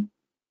him.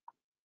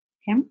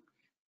 Okay.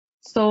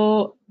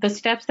 So the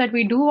steps that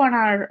we do want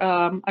our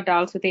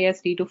adults with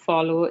ASD to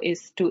follow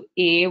is to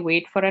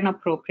wait for an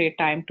appropriate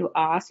time to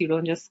ask. You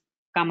don't just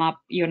come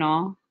up,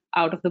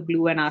 out of the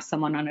blue and ask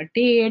someone on a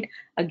date.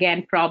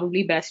 Again,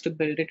 probably best to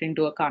build it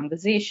into a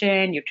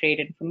conversation. You trade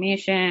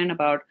information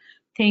about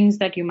things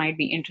that you might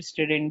be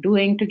interested in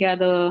doing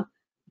together.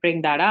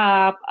 Bring that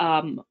up.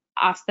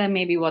 Ask them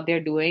maybe what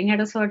they're doing at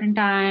a certain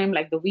time,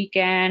 like the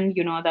weekend.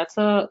 That's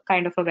a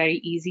kind of a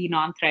very easy,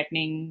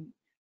 non-threatening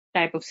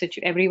type of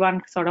situation.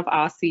 Everyone sort of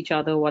asks each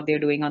other what they're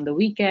doing on the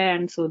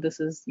weekend. So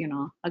this is,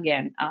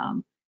 again,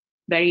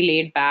 very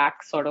laid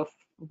back sort of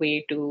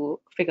way to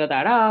figure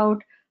that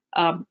out.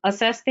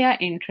 Assess their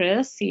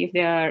interests, see if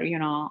they're,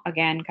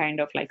 again, kind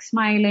of like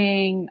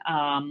smiling,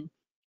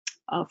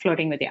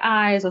 flirting with their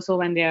eyes, also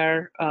when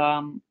they're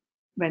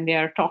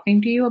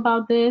talking to you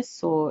about this.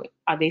 So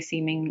are they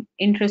seeming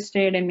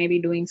interested in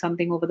maybe doing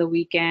something over the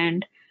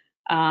weekend?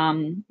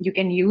 You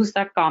can use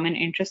that common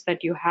interest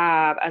that you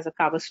have as a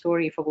cover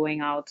story for going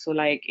out. So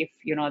like if,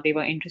 they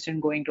were interested in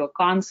going to a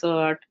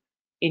concert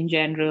in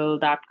general,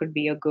 that could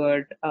be a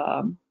good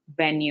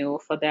venue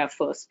for their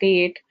first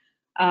date.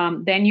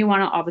 Then you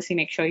want to obviously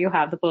make sure you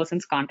have the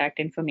person's contact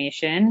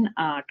information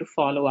to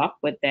follow up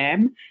with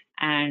them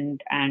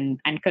and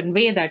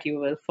convey that you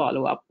will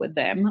follow up with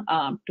them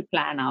to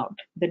plan out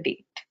the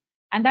date.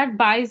 And that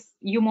buys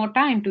you more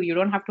time too. You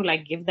don't have to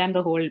like give them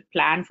the whole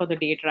plan for the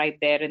date right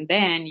there and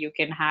then. You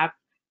can have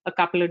a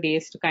couple of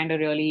days to kind of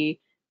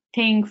really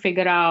think,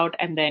 figure out,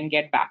 and then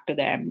get back to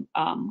them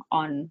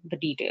on the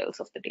details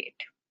of the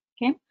date.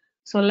 Okay,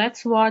 so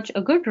let's watch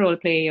a good role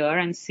play here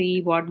and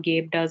see what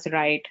Gabe does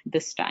right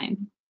this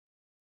time.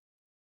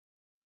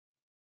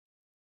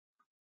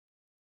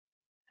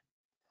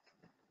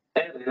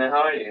 Hey, Lena,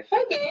 how are you?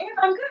 Hey, Gabe.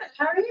 I'm good.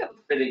 How are you?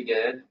 Pretty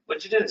good.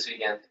 What'd you do this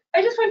weekend?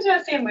 I just went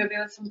to see a movie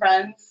with some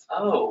friends.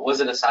 Oh,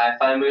 was it a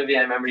sci-fi movie?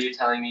 I remember you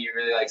telling me you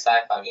really like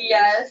sci-fi movies.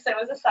 Yes, it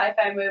was a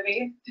sci-fi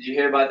movie. Did you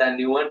hear about that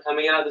new one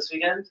coming out this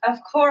weekend? Of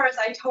course,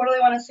 I totally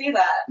want to see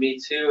that. Me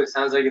too. It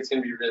sounds like it's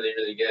going to be really,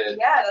 really good.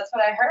 Yeah, that's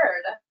what I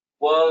heard.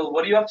 Well,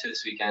 what are you up to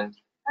this weekend?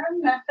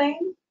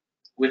 Nothing.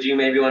 Would you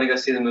maybe want to go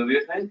see the movie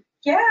with me?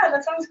 Yeah,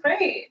 that sounds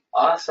great.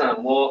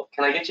 Awesome. Well,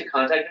 can I get your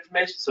contact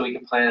information so we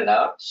can plan it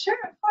out? Sure,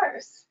 of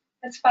course.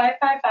 It's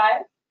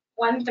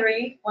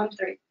 555-1313.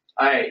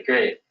 All right,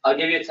 great. I'll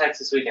give you a text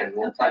this weekend.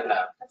 We'll plan it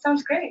out. That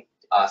sounds great.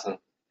 Awesome.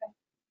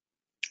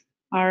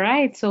 All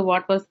right, so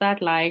what was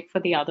that like for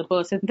the other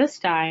person this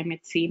time?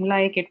 It seemed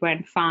like it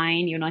went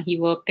fine. He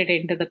worked it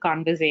into the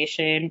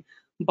conversation,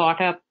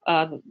 brought up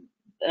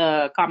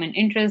common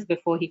interest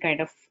before he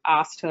kind of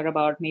asked her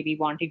about maybe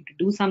wanting to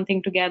do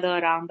something together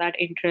around that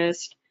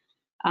interest.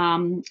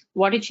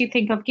 What did she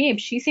think of Gabe?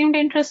 She seemed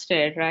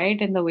interested, right?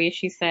 In the way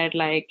she said,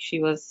 like, she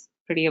was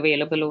pretty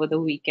available over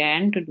the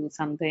weekend to do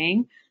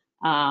something.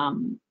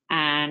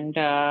 And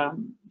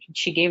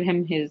she gave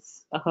him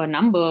her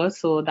number,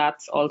 so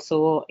that's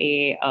also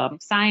a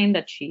sign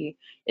that she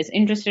is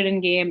interested in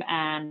Gabe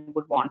and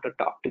would want to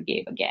talk to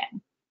Gabe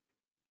again.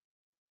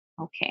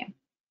 Okay.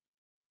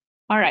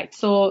 All right.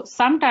 So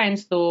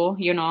sometimes though,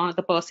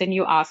 the person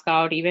you ask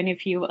out, even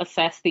if you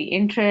assess the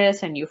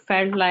interest and you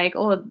felt like,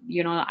 oh,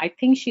 I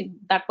think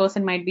that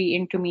person might be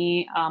into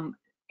me,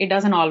 it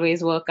doesn't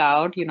always work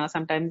out.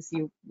 Sometimes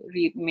you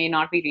may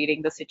not be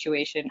reading the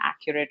situation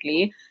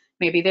accurately.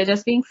 Maybe they're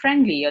just being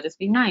friendly or just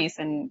being nice,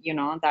 and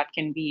that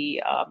can be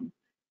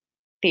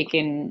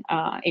taken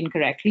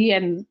incorrectly,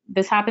 and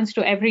this happens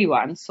to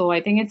everyone. So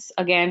I think it's,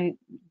 again,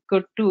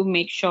 good to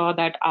make sure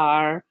that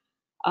our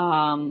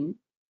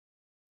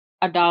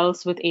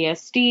adults with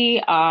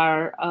ASD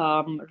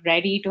are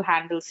ready to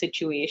handle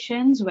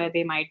situations where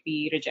they might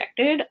be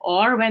rejected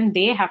or when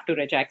they have to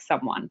reject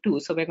someone too.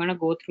 So we're going to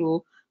go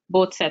through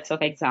both sets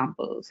of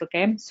examples.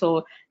 Okay,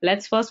 so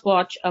let's first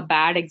watch a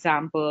bad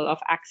example of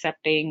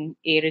accepting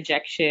a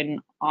rejection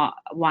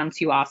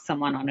once you ask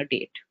someone on a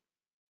date.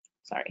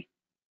 Sorry.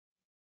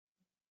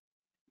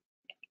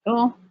 There we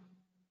go.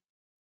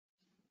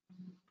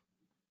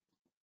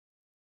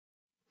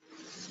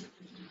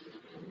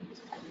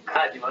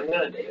 Hi, do you want to go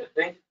on a date with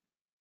me?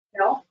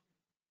 No.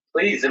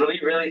 Please, it'll be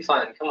really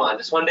fun. Come on,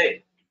 just one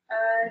date.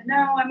 No,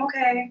 I'm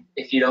okay.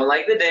 If you don't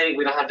like the date,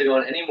 we don't have to go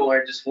on any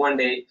more. Just one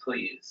date,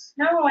 please.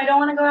 No, I don't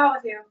want to go out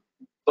with you.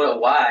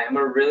 But why? I'm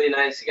a really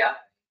nice guy.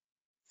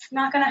 It's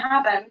not gonna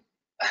happen.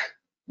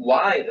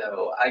 Why,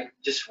 though?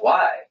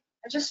 Why?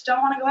 I just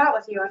don't want to go out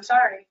with you. I'm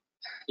sorry.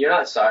 You're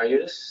not sorry,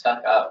 you're just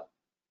stuck up.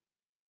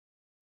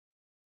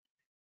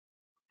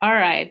 All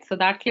right, so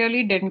that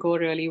clearly didn't go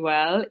really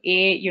well.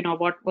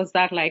 What was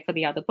that like for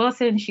the other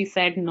person? She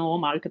said no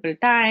multiple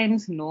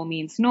times. No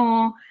means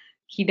no.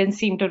 He didn't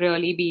seem to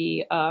really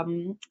be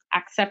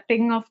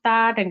accepting of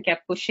that and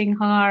kept pushing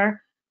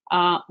her.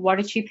 What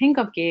did she think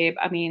of Gabe?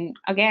 I mean,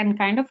 again,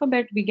 kind of a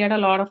bit, we get a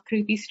lot of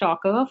creepy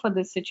stalker for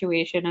this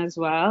situation as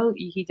well.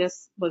 He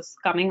just was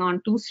coming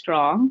on too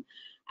strong.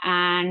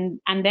 And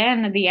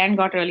then at the end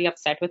got really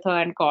upset with her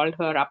and called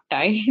her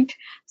uptight.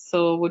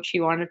 So would she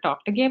want to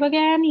talk to Gabe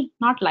again?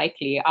 Not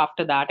likely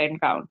after that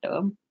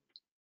encounter.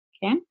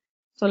 Okay,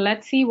 so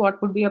let's see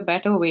what would be a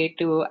better way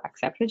to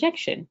accept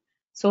rejection.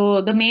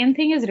 So the main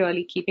thing is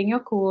really keeping your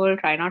cool,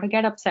 try not to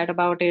get upset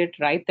about it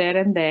right there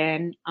and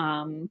then.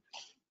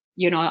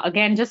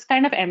 Again, just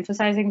kind of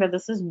emphasizing that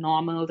this is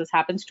normal. This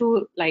happens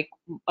to like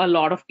a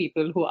lot of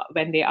people who,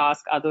 when they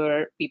ask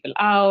other people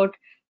out,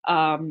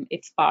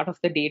 it's part of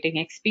the dating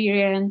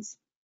experience.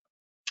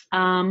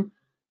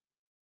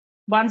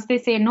 Once they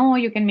say no,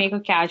 you can make a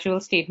casual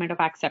statement of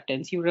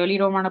acceptance. You really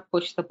don't want to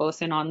push the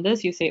person on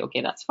this. You say,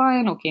 okay, that's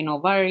fine. Okay, no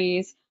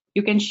worries.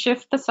 You can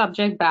shift the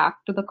subject back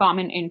to the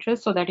common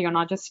interest so that you're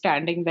not just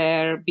standing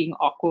there being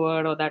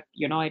awkward, or that,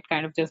 it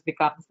kind of just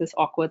becomes this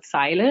awkward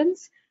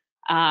silence.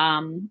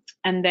 And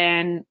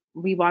then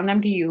we want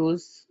them to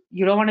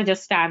you don't want to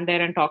just stand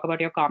there and talk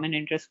about your common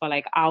interest for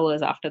like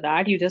hours after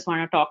that. You just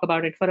want to talk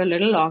about it for a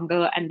little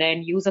longer and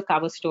then use a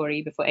cover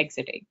story before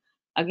exiting.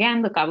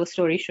 Again, the cover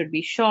story should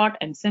be short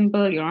and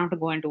simple. You don't have to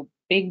go into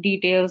big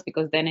details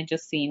because then it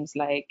just seems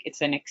like it's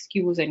an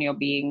excuse and you're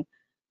being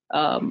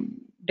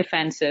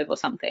defensive or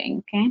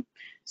something. Okay,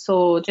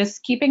 so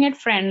just keeping it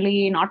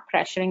friendly, not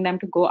pressuring them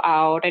to go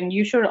out. And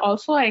you should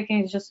also, I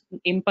think, just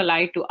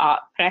impolite to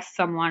press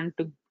someone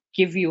to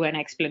give you an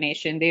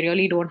explanation. They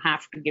really don't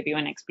have to give you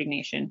an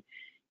explanation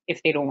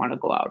if they don't want to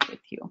go out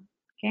with you.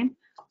 Okay,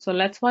 so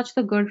let's watch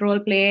the good role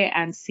play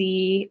and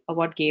see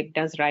what Gabe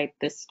does right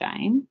this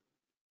time.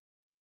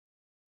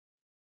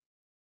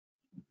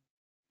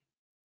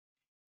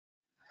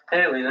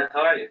 Hey, Lena,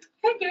 how are you?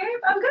 Hey, Gabe.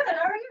 I'm good.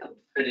 How are you?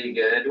 Pretty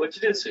good. What'd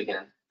you do this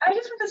weekend? I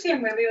just went to see a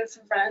movie with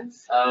some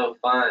friends. Oh,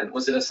 fun.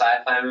 Was it a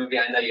sci-fi movie?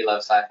 I know you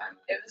love sci-fi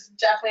movies. It was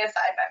definitely a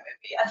sci-fi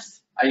movie,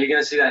 yes. Are you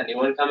going to see that new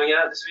one coming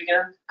out this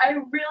weekend? I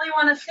really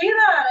want to see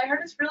that. I heard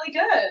it's really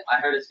good. I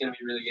heard it's going to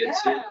be really good,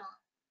 Yeah. too.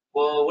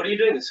 Well, what are you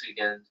doing this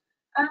weekend?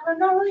 I'm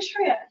not really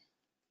sure yet.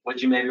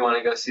 Would you maybe want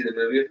to go see the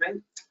movie with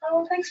me?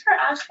 Oh, thanks for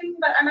asking,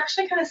 but I'm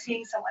actually kind of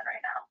seeing someone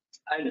right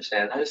now. I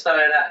understand. I just thought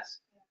I'd ask.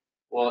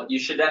 Well, you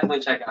should definitely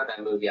check out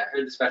that movie. I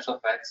heard the special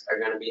effects are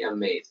going to be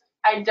amazing.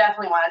 I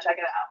definitely want to check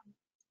it out.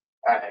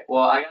 All right.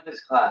 Well, I got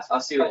this class. I'll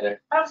see you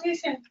later. I'll see you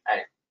soon. All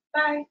right.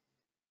 Bye.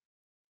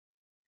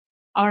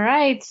 All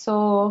right,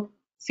 so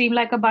seemed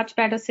like a much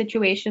better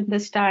situation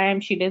this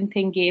time. She didn't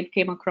think Gabe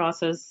came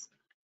across as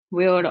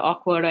weird,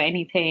 awkward, or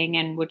anything.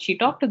 And would she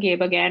talk to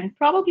Gabe again?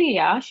 Probably,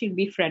 yeah. She'd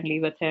be friendly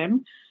with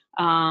him.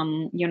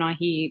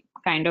 He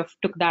kind of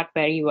took that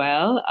very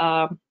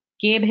well.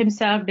 Gabe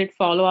himself did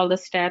follow all the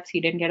steps.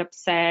 He didn't get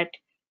upset.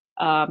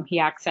 He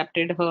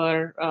accepted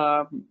her,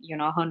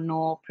 her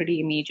no pretty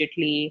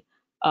immediately.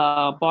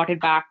 Brought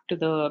it back to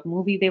the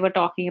movie they were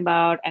talking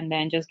about, and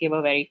then just give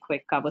a very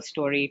quick cover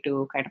story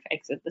to kind of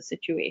exit the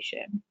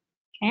situation.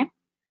 Okay,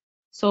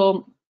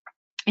 so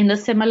in the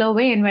similar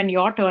way, and when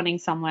you're turning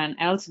someone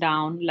else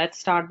down, let's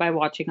start by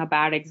watching a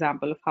bad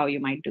example of how you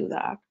might do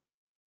that.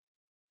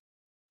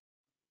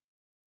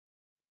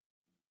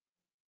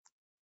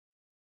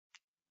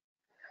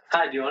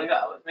 Hi, do you want to go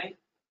out with me?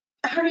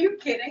 Are you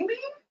kidding me?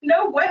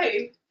 No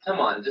way. Come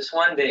on, just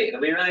one date.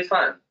 It'll be really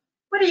fun.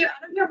 What, are you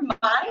out of your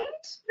mind?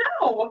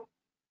 No.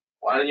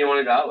 Why don't you want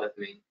to go out with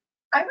me?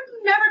 I would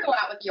never go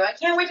out with you. I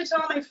can't wait to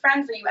tell all my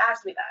friends that you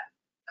asked me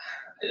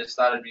that. I just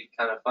thought it'd be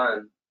kind of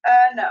fun.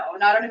 No,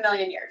 not in a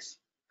million years.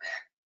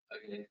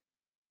 Okay.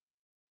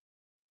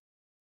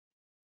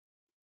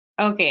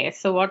 Okay,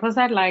 so what was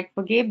that like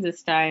for Gabe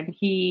this time?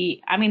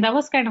 That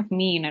was kind of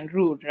mean and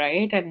rude,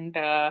 right? And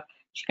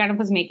she kind of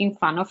was making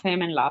fun of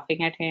him and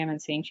laughing at him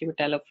and saying she would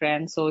tell her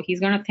friends. So he's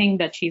going to think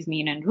that she's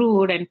mean and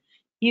rude, and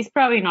he's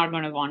probably not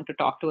going to want to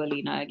talk to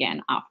Alina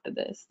again after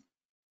this.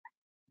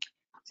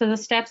 So the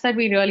steps that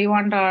we really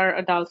want our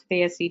adults with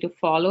ASD to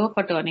follow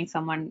for turning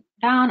someone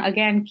down,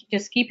 again,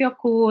 just keep your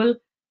cool,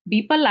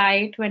 be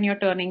polite when you're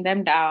turning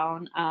them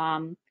down,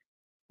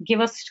 give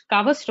a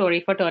cover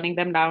story for turning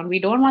them down. We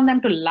don't want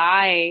them to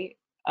lie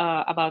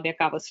about their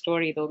cover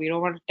story, though. We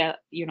don't want to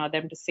tell,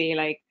 them to say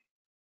like,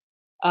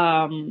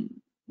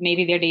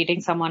 maybe they're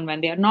dating someone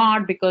when they're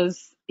not,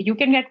 because you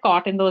can get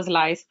caught in those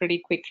lies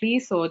pretty quickly.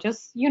 So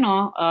just,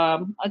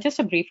 just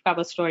a brief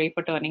cover story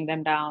for turning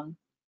them down.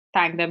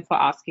 Thank them for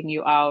asking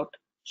you out.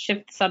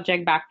 shift the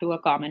subject back to a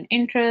common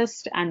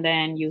interest, and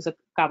then use a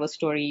cover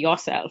story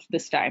yourself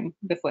this time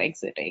before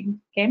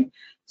exiting. Okay,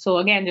 so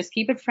again, just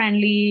keep it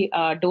friendly.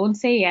 Don't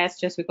say yes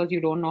just because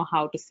you don't know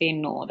how to say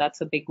no.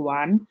 That's a big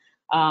one.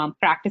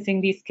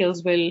 Practicing these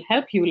skills will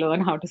help you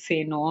learn how to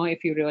say no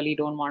if you really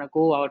don't want to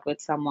go out with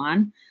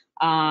someone.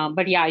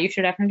 But yeah, you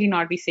should definitely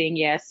not be saying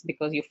yes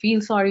because you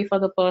feel sorry for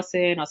the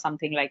person or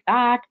something like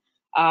that.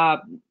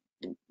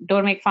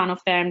 Don't make fun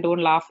of them,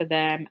 don't laugh at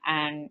them,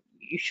 and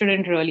you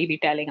shouldn't really be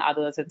telling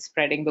others and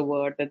spreading the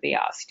word that they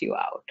asked you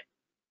out.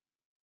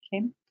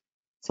 Okay,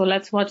 so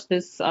let's watch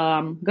this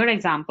good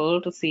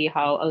example to see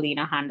how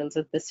Alina handles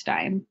it this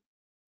time.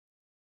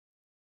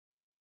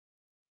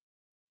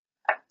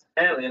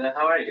 Hey, Lena,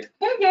 how are you?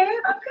 Hey, Gabe.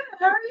 I'm good.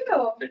 How are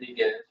you? Pretty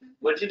good.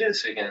 What did you do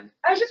this weekend?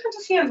 I just went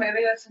to see a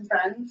movie with some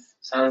friends.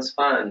 Sounds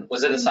fun.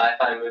 Was it a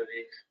sci-fi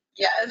movie?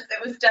 Yes,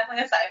 it was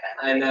definitely a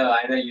sci-fi movie.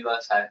 I know you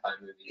love sci-fi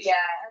movies. Yeah.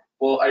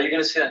 Well, are you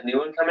going to see that new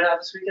one coming out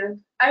this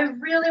weekend? I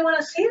really want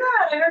to see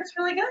that. I heard it's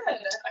really good. I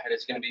heard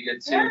it's going to be good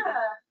too. Yeah.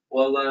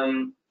 Well,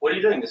 what are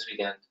you doing this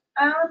weekend?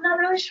 I'm not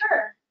really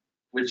sure.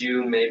 Would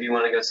you maybe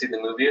want to go see the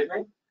movie with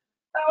me?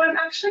 Oh, I'm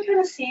actually kind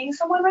of seeing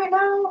someone right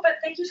now, but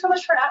thank you so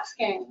much for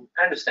asking.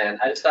 I understand.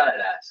 I just thought I'd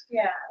ask.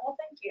 Yeah, well,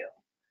 thank you.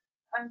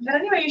 But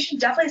anyway, you should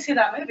definitely see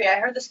that movie. I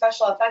heard the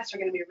special effects are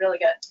going to be really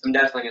good. I'm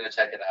definitely going to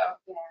check it out.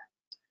 Yeah.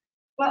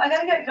 Well, I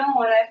got to get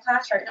going. I have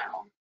class right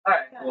now. All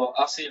right. Yeah. Well,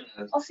 I'll see you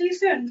then. I'll see you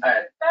soon. All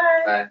right.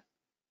 Bye. Bye.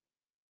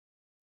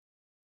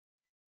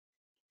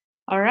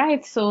 All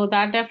right, so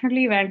that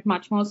definitely went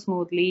much more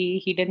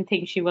smoothly. He didn't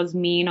think she was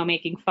mean or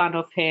making fun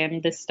of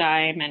him this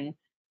time. And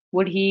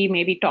would he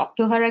maybe talk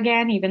to her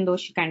again, even though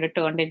she kind of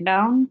turned it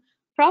down?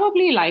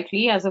 Probably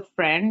likely as a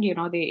friend, you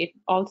know, it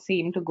all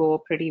seemed to go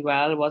pretty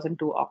well, wasn't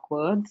too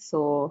awkward.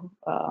 So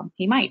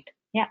he might,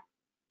 yeah.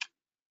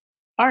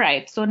 All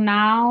right, so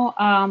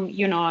now,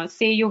 you know,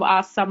 say you've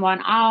asked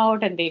someone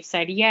out and they've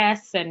said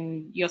yes,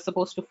 and you're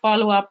supposed to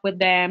follow up with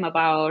them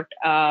about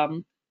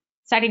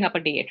setting up a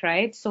date,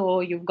 right?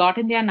 So you've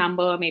gotten their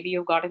number, maybe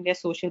you've gotten their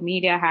social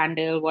media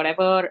handle,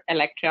 whatever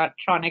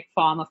electronic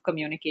form of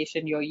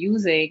communication you're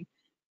using.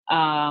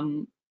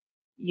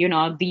 You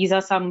know, these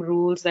are some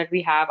rules that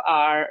we have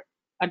our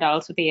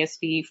adults with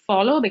ASD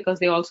follow because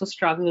they also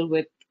struggle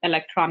with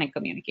electronic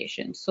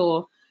communication.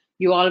 So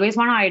you always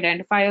want to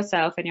identify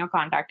yourself when you're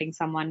contacting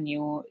someone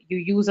new. You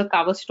use a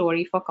cover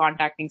story for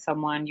contacting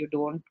someone you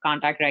don't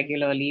contact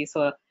regularly.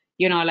 So,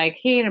 you know, like,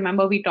 hey,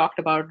 remember we talked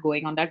about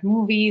going on that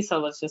movie? So I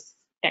was just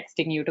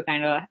texting you to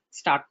kind of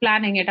start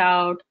planning it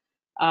out.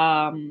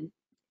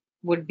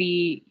 Would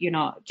be, you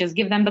know, just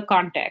give them the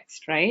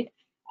context, right?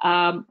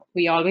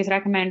 We always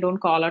recommend don't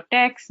call or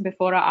text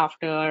before or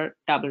after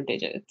double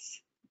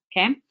digits,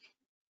 okay?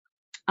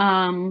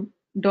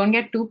 Don't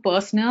get too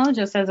personal.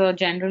 Just as a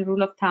general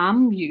rule of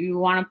thumb, you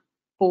want to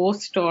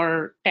post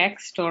or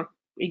text or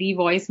leave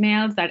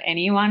voicemails that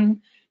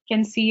anyone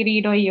can see,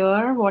 read, or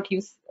hear what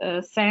you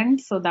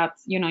send. So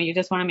that's, you know, you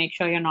just want to make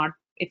sure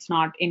it's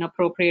not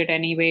inappropriate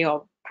anyway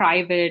or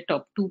private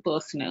or too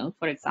personal,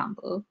 for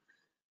example.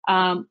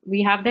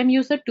 We have them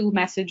use the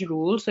 2-message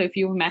rule. So if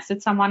you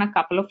message someone a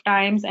couple of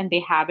times and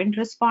they haven't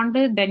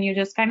responded, then you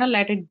just kind of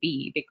let it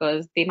be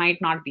because they might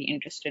not be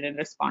interested in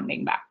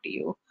responding back to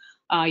you.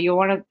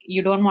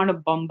 You don't want to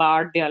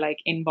bombard their like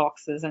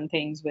inboxes and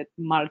things with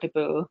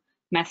multiple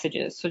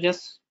messages. So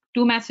just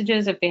 2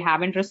 messages. If they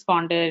haven't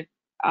responded,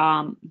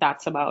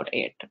 that's about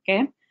it.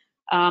 Okay.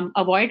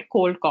 Avoid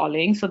cold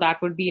calling. So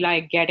that would be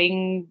like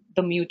getting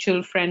the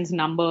mutual friend's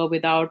number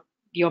without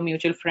your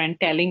mutual friend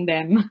telling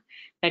them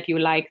that you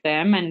like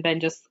them and then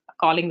just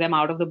calling them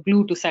out of the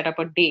blue to set up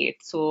a date.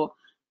 So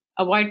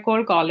avoid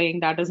cold calling.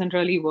 That doesn't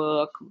really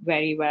work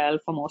very well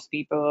for most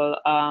people.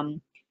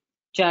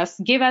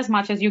 Just give as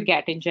much as you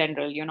get in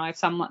general. You know, if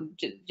someone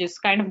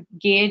just kind of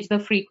gauge the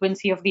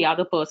frequency of the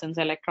other person's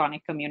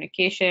electronic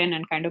communication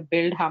and kind of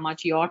build how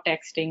much you're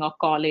texting or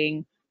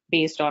calling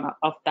based on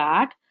of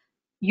that.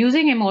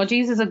 Using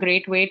emojis is a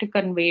great way to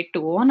convey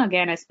tone,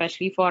 again,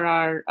 especially for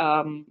our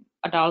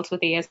adults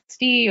with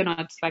ASD. You know,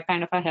 it's like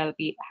kind of a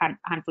healthy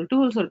handful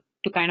tool to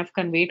kind of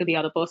convey to the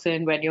other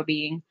person when you're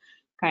being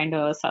kind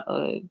of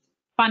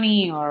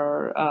funny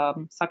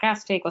or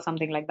sarcastic or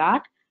something like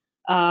that.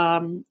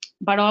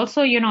 But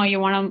also, you know, you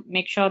want to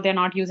make sure they're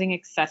not using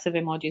excessive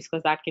emojis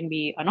because that can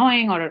be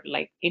annoying, or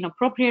like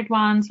inappropriate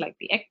ones, like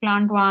the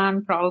eggplant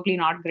one, probably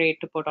not great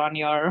to put on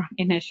your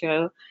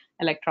initial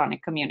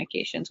electronic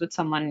communications with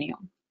someone new.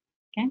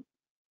 Okay.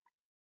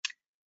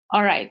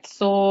 All right,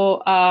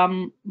 so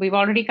we've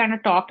already kind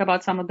of talked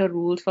about some of the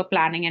rules for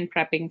planning and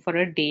prepping for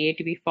a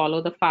date. We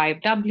follow the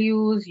 5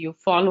 Ws. You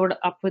followed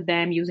up with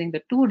them using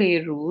the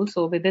 2-day rule.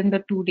 So within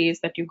the 2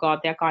 days that you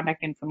got their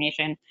contact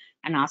information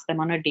and asked them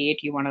on a date,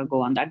 you want to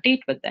go on that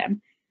date with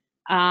them.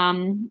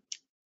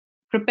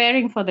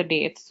 Preparing for the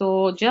date.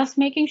 So just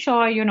making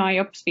sure, you know,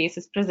 your space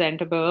is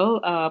presentable,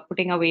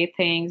 putting away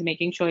things,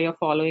 making sure you're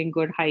following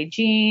good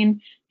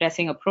hygiene,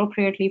 dressing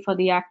appropriately for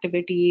the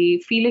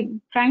activity,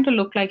 trying to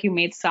look like you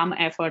made some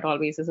effort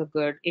always is a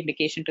good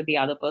indication to the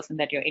other person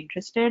that you're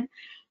interested.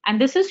 And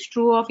this is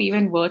true of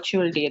even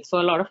virtual dates. So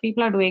a lot of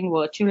people are doing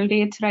virtual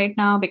dates right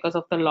now because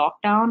of the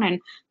lockdown. And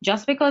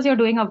just because you're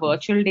doing a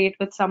virtual date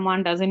with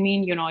someone doesn't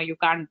mean, you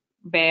can't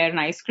wear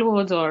nice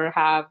clothes or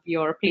have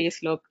your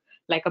place look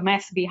like a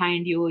mess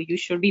behind you. You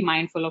should be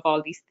mindful of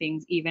all these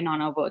things, even on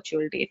a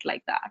virtual date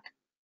like that.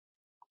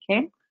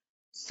 Okay.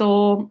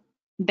 So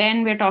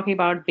then we're going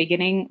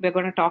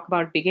to talk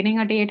about beginning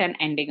a date and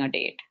ending a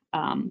date.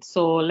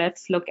 So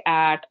let's look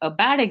at a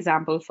bad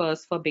example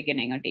first for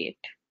beginning a date.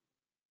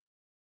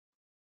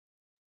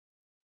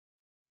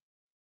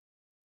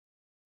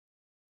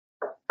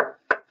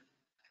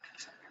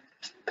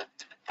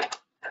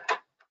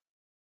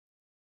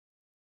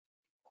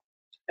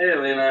 Hey,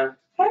 Lena.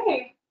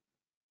 Hey,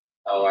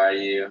 How are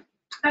you?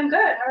 I'm good.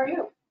 How are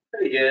you?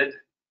 Pretty good.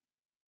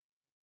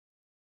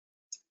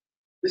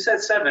 We said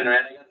 7,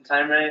 right? I got the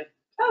time right?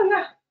 Oh,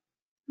 yeah.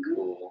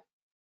 Cool.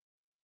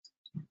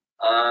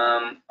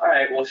 All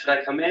right. Well, should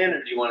I come in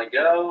or do you want to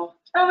go?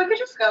 Oh, we could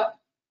just go.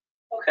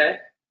 Okay.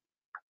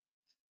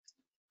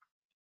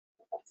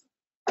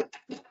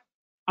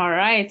 All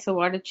right. So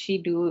what did she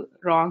do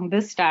wrong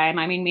this time?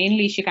 I mean,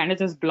 mainly she kind of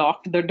just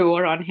blocked the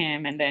door on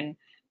him and then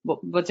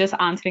was just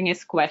answering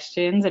his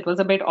questions. It was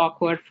a bit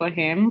awkward for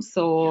him.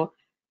 So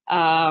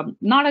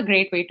not a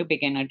great way to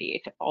begin a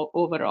date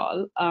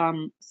overall.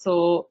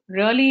 So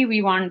really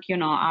we want,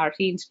 our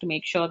teens to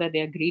make sure that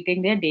they're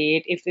greeting their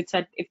date. If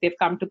they've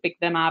come to pick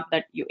them up,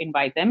 that you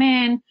invite them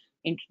in,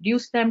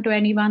 introduce them to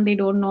anyone they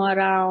don't know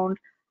around,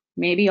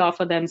 maybe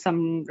offer them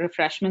some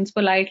refreshments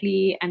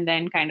politely, and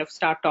then kind of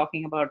start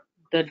talking about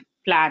the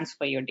plans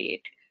for your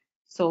date.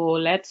 So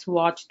let's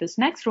watch this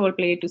next role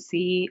play to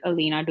see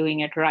Alina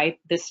doing it right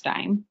this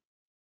time.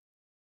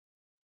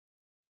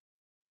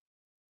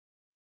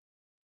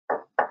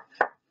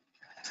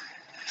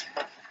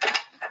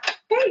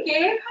 Hey,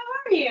 Gabe. How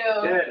are you?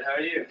 Good. How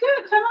are you?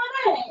 Good. Come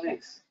on in.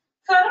 Thanks.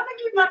 So I don't think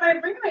you've met my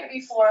roommate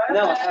before.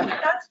 No.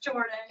 But that's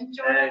Jordan.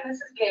 Jordan, Hey. this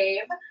is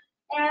Gabe.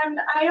 And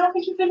I don't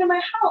think you've been to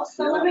my house,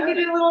 so No, let me I give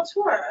you a little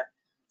tour.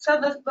 So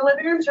the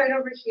living room's right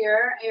over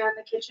here, and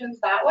the kitchen's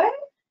that way.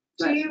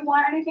 Do Nice. you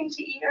want anything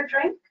to eat or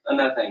drink? Oh,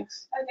 no,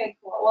 thanks. Okay,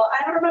 cool. Well,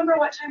 I don't remember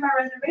what time our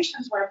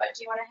reservations were, but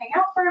do you want to hang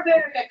out for a bit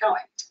or get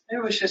going?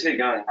 Maybe we should just get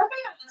going. Okay,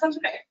 yeah, that sounds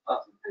great.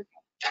 Awesome.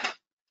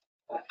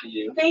 After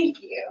you.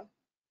 Thank you.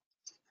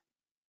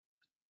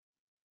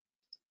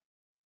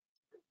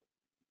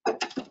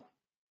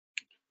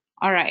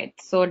 All right,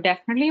 so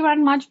definitely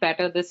went much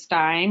better this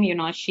time.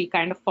 She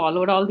kind of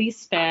followed all these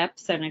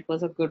steps and it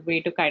was a good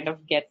way to kind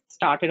of get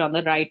started on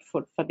the right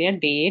foot for their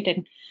date.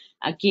 And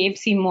Gabe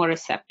seemed more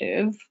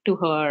receptive to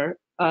her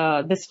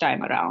this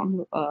time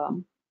around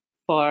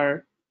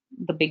for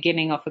the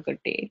beginning of a good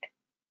date.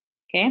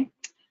 Okay,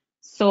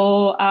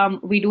 so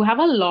we do have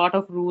a lot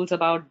of rules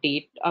about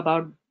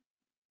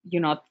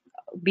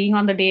being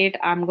on the date.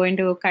 I'm going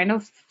to kind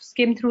of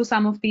skim through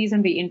some of these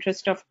in the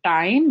interest of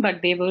time,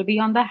 but they will be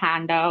on the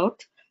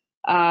handout.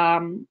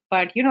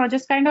 But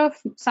just kind of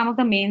some of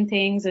the main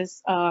things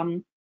is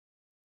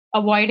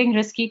avoiding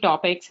risky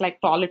topics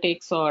like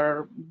politics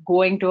or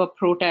going to a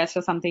protest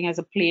or something as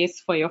a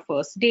place for your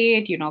first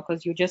date,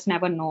 because you just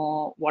never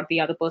know what the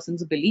other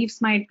person's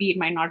beliefs might be. It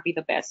might not be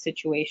the best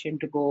situation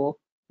to go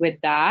with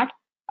that.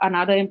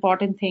 Another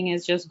important thing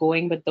is just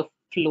going with the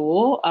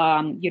flow.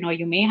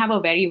 You may have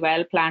a very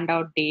well planned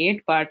out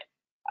date, but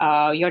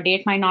your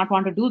date might not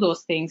want to do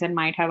those things and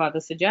might have other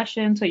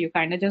suggestions. So you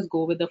kind of just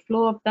go with the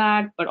flow of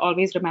that. But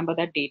always remember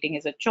that dating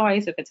is a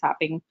choice. If it's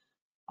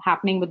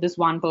happening with this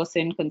one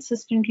person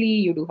consistently,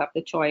 you do have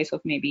the choice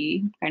of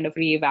maybe kind of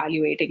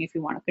reevaluating if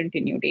you want to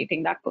continue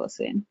dating that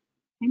person.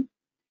 Okay?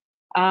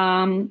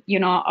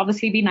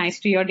 Obviously be nice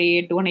to your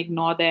date. Don't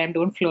ignore them.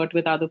 Don't flirt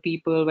with other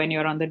people when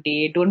you're on the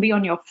date. Don't be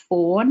on your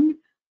phone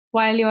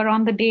while you're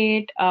on the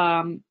date.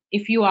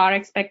 If you are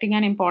expecting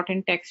an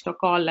important text or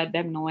call, let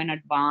them know in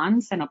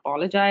advance and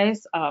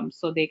apologize,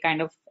 so they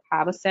kind of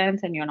have a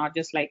sense and you're not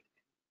just like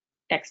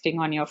texting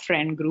on your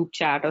friend group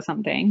chat or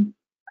something.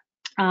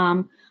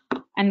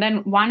 And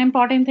then one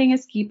important thing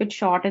is keep it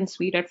short and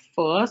sweet at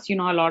first. A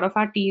lot of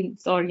our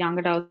teens or young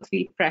adults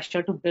feel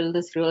pressure to build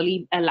this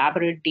really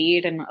elaborate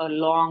date and a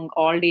long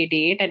all-day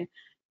date, and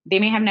they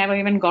may have never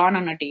even gone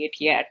on a date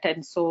yet.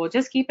 And so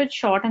just keep it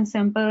short and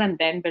simple and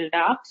then build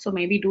up. So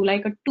maybe do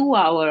like a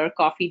 2-hour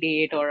coffee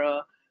date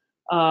or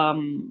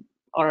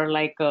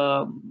like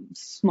a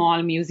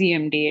small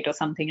museum date or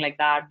something like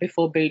that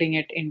before building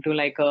it into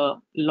like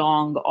a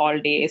long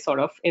all-day sort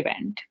of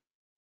event.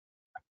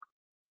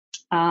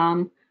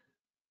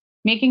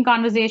 Making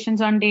conversations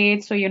on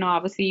dates. So,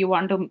 obviously you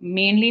want to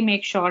mainly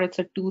make sure it's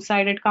a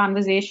two-sided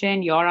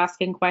conversation. You're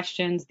asking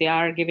questions, they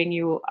are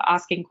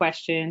asking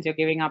questions, you're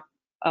giving up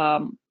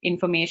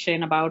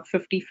information about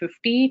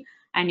 50-50,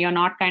 and you're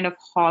not kind of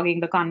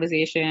hogging the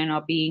conversation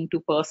or being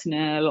too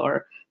personal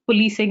or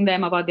policing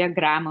them about their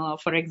grammar,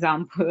 for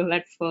example,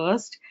 at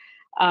first.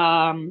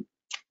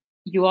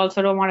 You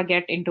also don't want to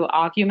get into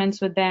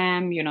arguments with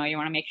them. You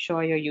want to make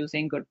sure you're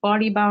using good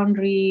body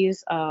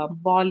boundaries,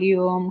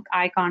 volume,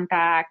 eye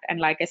contact. And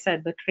like I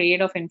said, the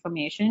trade of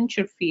information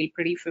should feel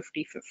pretty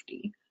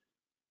 50-50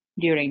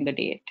 during the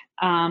date.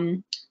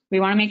 We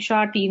want to make sure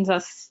our teens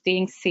are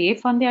staying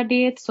safe on their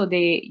dates. So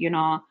they,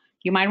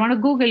 you might want to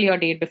Google your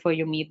date before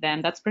you meet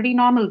them. That's pretty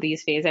normal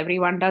these days.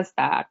 Everyone does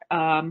that.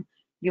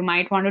 You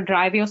might want to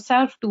drive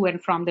yourself to and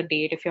from the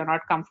date if you're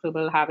not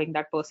comfortable having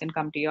that person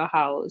come to your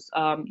house.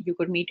 You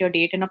could meet your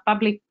date in a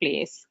public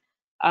place.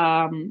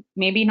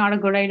 Maybe not a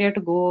good idea to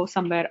go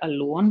somewhere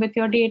alone with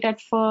your date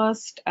at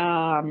first,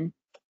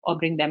 or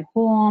bring them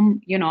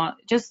home.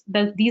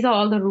 These are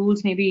all the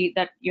rules maybe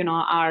that,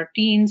 our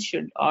teens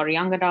should, or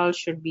young adults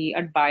should be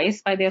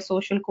advised by their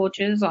social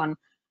coaches on,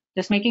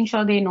 just making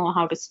sure they know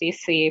how to stay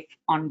safe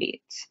on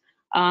dates.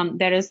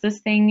 There is this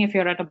thing, if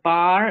you're at a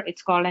bar,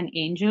 it's called an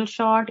angel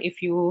shot.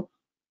 If you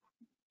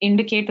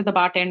indicate to the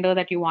bartender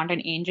that you want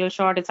an angel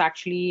shot, it's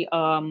actually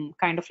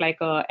kind of like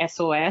a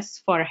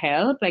SOS for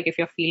help. Like if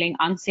you're feeling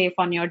unsafe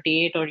on your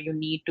date, or you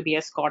need to be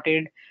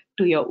escorted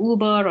to your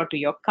Uber or to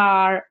your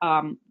car,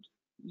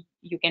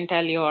 you can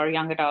tell your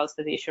young adults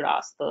that they should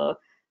ask the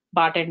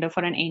bartender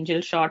for an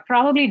angel shot,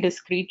 probably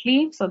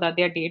discreetly, so that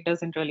their date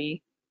doesn't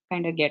really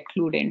kind of get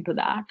clued into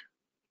that.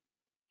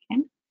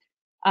 Okay.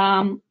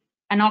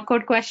 An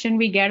awkward question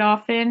we get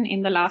often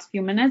in the last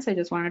few minutes, I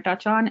just want to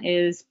touch on,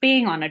 is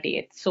paying on a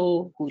date.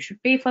 So who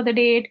should pay for the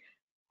date?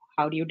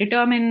 How do you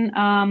determine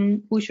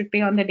who should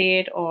pay on the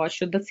date, or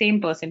should the same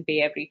person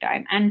pay every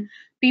time? And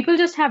people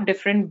just have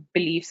different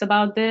beliefs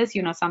about this.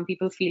 Some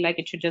people feel like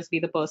it should just be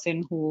the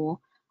person who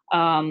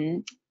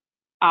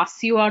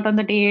asks you out on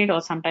the date,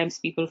 or sometimes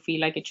people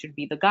feel like it should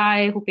be the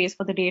guy who pays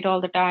for the date all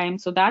the time.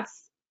 So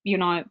that's,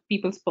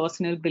 people's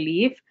personal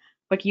belief.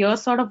 But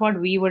here's sort of what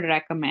we would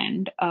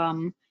recommend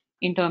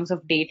in terms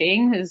of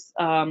dating is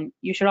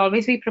you should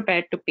always be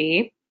prepared to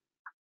pay.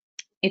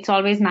 It's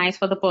always nice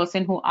for the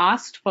person who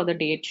asked for the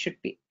date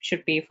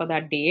should pay for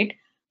that date,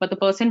 but the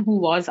person who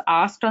was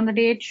asked on the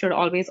date should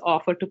always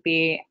offer to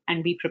pay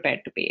and be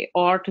prepared to pay,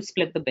 or to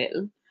split the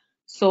bill.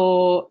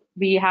 So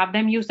we have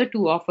them use the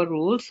 2-offer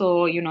rule.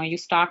 So, you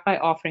start by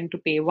offering to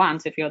pay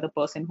once if you're the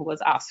person who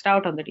was asked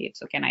out on the date.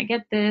 So can I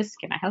get this?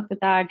 Can I help with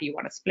that? Do you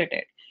want to split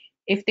it?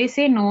 If they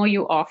say no,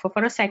 you offer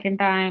for a second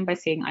time by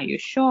saying, are you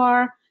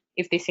sure?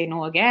 If they say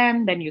no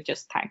again, then you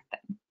just thank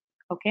them.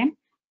 Okay.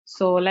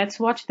 So let's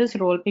watch this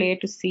role play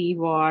to see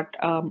what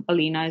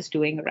Alina is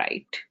doing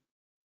right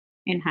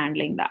in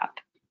handling that.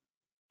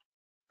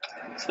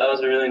 So that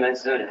was a really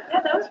nice dinner. Yeah,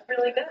 that was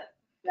really good.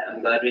 Yeah,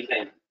 I'm glad we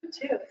came. me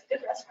too. It's a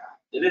good restaurant.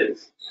 It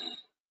is.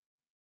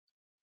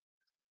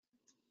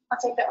 I'll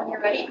take that when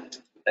you're ready.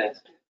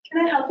 Thanks.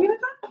 Can I help you with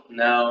that?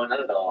 No, not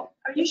at all.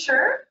 Are you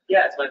sure?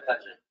 Yeah, it's my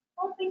pleasure.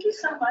 Well, thank you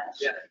so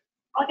much. Yeah.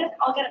 I'll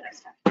get it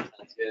next time.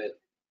 Sounds good.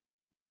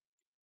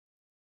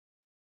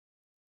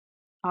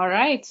 All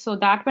right, so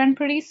that went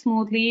pretty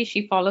smoothly.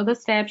 She followed the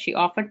steps, she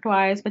offered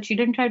twice, but she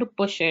didn't try to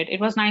push it. It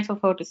was nice of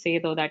her to say,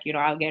 though, that,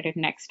 I'll get it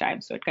next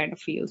time. So it kind of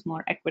feels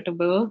more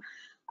equitable.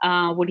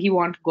 Would he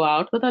want to go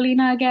out with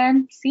Alina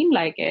again? Seemed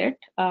like it.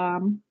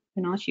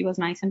 She was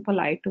nice and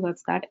polite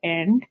towards that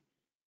end.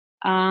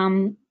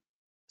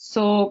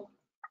 So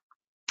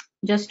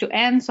just to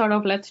end, sort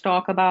of, let's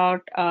talk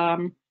about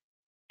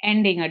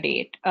ending a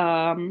date.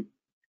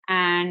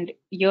 And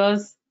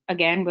here's,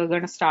 again, we're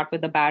going to start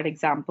with a bad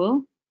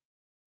example.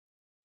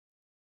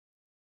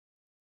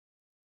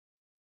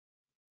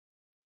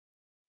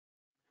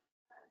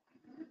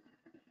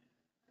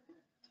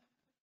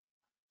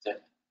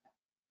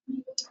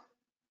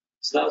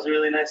 So that was a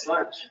really nice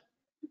lunch.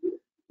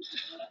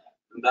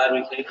 I'm glad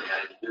we came here.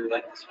 I really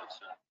like this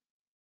restaurant.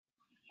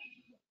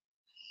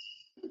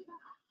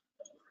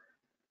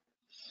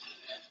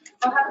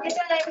 Well, have a good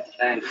day.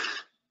 Thanks.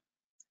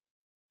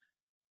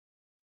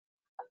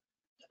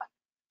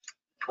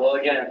 Well,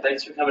 again,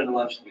 thanks for coming to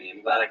lunch with me.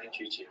 I'm glad I can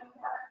treat you.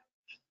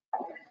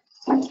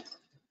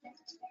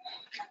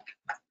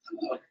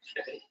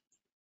 Okay.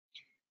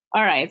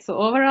 All right, so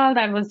overall,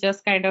 that was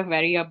just kind of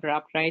very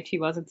abrupt, right? She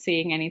wasn't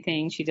saying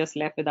anything. She just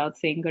left without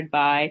saying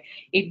goodbye.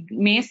 It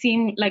may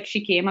seem like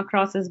she came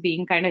across as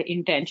being kind of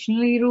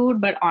intentionally rude,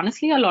 but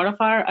honestly, a lot of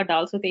our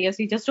adults with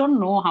ASD just don't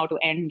know how to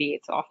end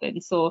dates often.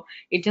 So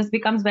it just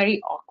becomes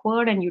very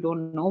awkward and you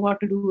don't know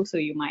what to do. So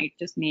you might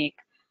just make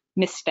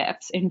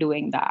missteps in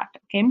doing that,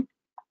 okay?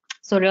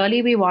 So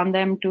really, we want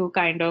them to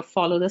kind of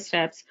follow the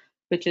steps,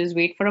 which is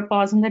wait for a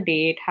pause in the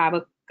date, have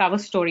a cover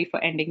story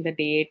for ending the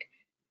date,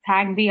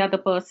 thank the other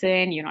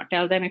person,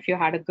 tell them if you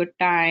had a good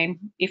time,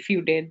 if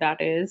you did, that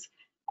is.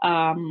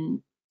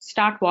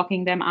 Start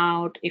walking them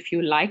out. If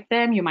you like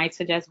them, you might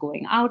suggest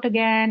going out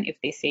again. If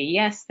they say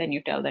yes, then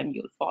you tell them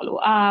you'll follow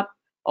up,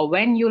 or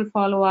when you'll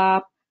follow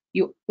up.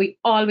 We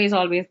always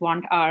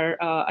want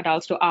our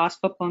adults to ask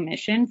for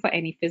permission for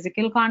any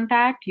physical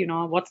contact.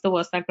 What's the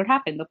worst that could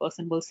happen? The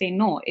person will say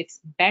no.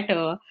 It's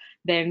better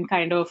than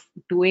kind of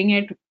doing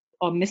it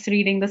or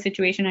misreading the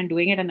situation and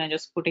doing it and then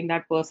just putting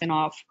that person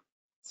off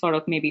sort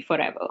of maybe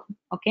forever,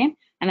 okay?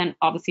 And then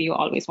obviously you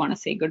always want to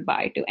say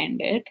goodbye to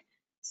end it.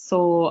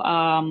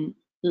 So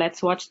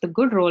let's watch the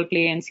good role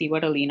play and see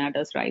what Alina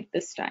does right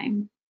this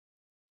time.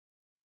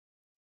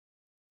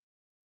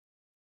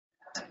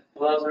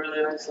 Well, that was a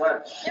really nice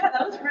lunch. Yeah,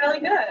 that was really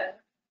good.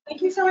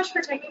 Thank you so much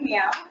for taking me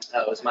out.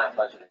 That was my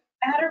pleasure.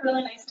 I had a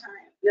really nice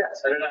time. Yeah,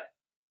 so did I.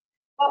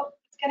 Well,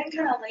 it's getting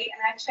kind of late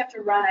and I actually have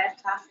to run. I have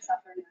class this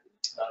afternoon.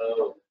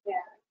 Oh. Yeah.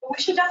 But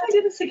we should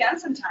definitely do this again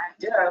sometime.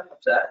 Yeah, I'm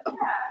up to that. Yeah.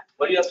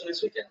 What are you up to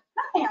this weekend?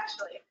 Nothing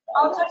actually.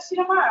 I'll text you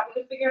tomorrow.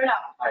 We can figure it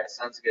out. All right,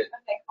 sounds good.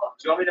 Okay, cool.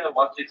 Do you want me to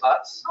walk through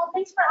class? Oh,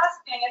 thanks for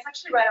asking. It's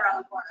actually right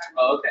around the corner.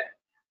 Oh, okay.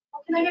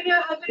 Well, can I give you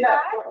a hug Yeah,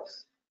 goodbye? of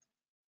course.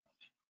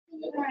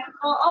 All right.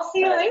 Well, I'll see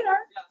you later.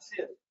 Yeah, see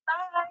you.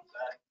 Bye.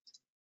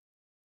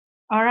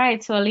 All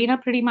right, so Alina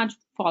pretty much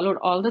followed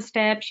all the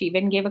steps. She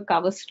even gave a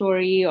cover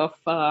story of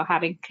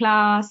having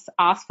class,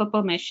 asked for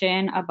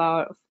permission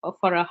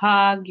for a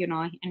hug,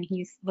 and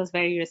he was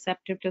very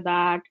receptive to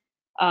that.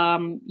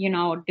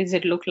 Does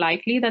it look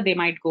likely that they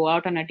might go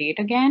out on a date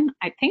again?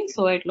 I think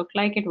so. It looked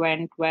like it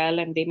went well,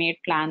 and they made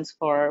plans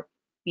for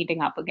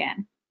meeting up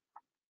again.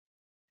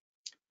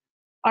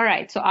 All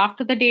right, so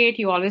after the date,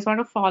 you always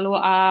want to follow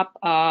up,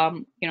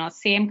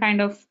 same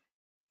kind of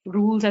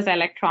rules as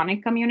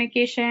electronic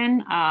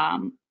communication,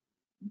 and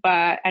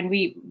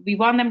we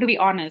want them to be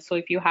honest. So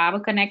if you have a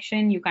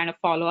connection, you kind of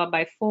follow up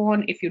by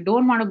phone. If you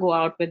don't want to go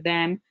out with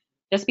them,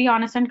 just be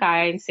honest and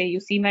kind. Say, you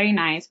seem very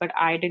nice, but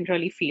I didn't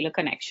really feel a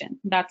connection.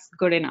 That's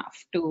good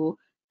enough to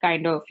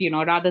kind of,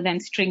 rather than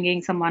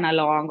stringing someone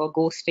along or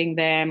ghosting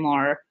them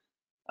or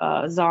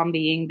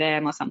zombieing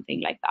them or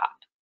something like that.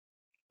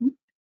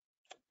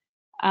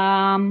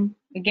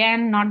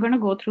 Again, not going to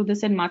go through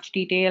this in much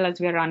detail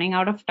as we're running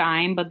out of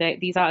time, but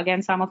these are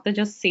again some of the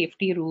just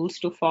safety rules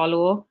to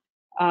follow,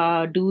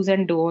 do's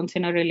and don'ts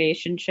in a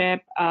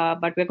relationship.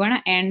 But we're going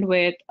to end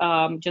with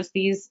just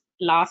these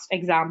last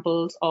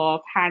examples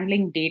of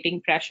handling dating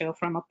pressure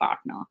from a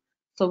partner.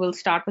 So we'll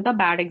start with a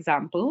bad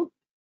example.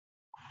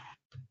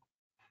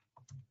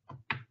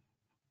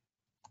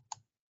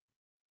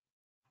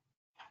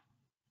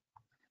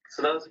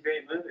 So that was a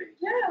great movie.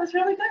 Yeah, it was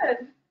really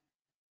good.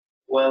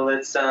 Well,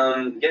 it's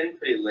getting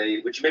pretty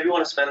late. Would you maybe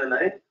want to spend the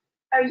night?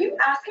 Are you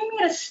asking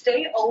me to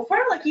stay over?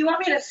 Like you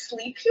want me to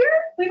sleep here?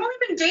 We've only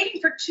been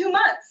dating for 2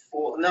 months.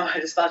 Well, no, I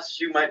just thought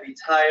you might be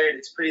tired.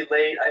 It's pretty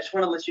late. I just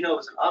want to let you know it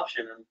was an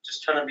option. I'm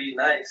just trying to be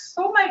nice.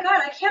 Oh my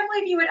God, I can't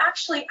believe you would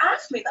actually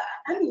ask me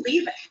that. I'm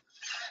leaving.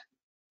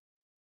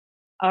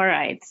 All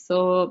right,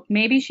 so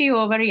maybe she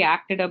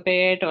overreacted a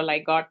bit or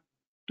like got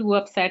too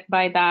upset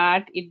by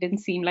that. It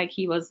didn't seem like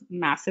he was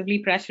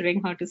massively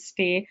pressuring her to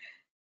stay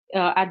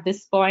at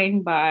this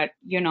point, but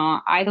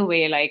either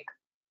way, like,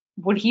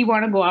 would he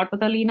want to go out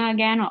with Alina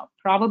again?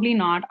 Probably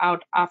not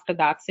out after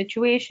that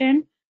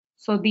situation.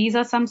 So these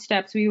are some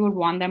steps we would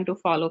want them to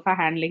follow for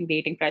handling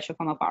dating pressure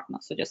from a partner.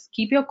 So just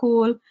keep your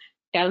cool,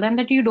 tell them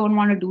that you don't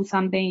want to do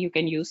something. You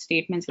can use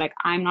statements like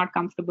I'm not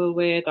comfortable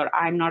with, or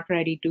I'm not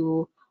ready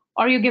to,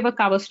 or you give a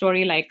cover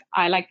story like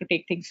I like to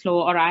take things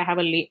slow, or I have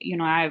I'm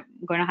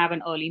going to have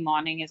an early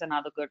morning is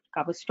another good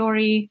cover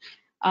story.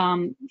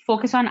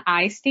 Focus on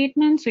I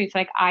statements. So it's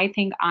like, I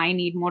think I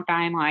need more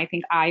time, or I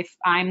think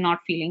I'm not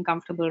feeling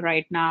comfortable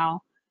right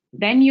now.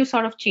 Then you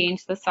sort of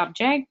change the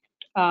subject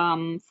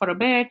for a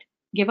bit,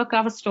 give a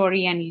cover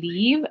story and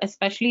leave,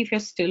 especially if you're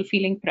still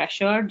feeling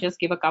pressured, just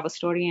give a cover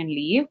story and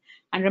leave.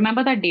 And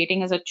remember that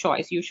dating is a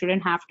choice. You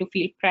shouldn't have to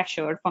feel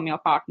pressured from your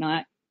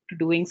partner to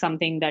doing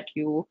something that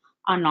you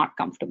are not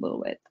comfortable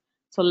with.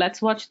 So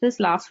let's watch this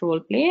last role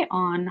play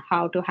on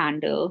how to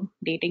handle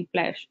dating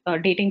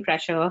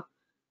pressure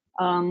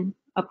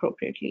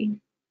appropriately.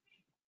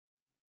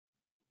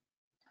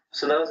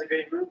 So that was a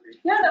great movie.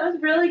 Yeah, that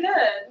was really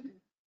good.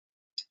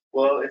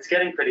 Well, it's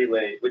getting pretty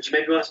late. Would you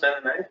maybe want to spend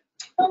the night?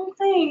 Oh,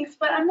 thanks,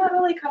 but I'm not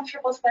really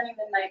comfortable spending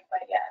the night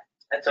quite yet.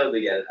 I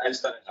totally get it. I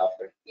just thought I'd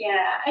offer.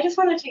 Yeah, I just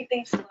want to take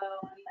things slow, and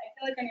I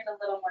feel like I need a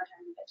little more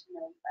time to get to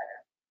know you better.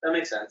 That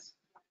makes sense.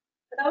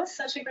 But that was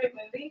such a great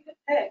movie. Good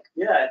pick.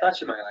 Yeah, I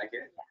thought you might like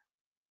it.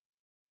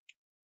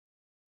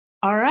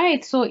 All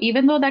right, so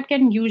even though that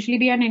can usually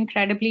be an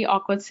incredibly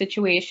awkward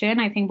situation,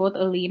 I think both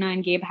Alina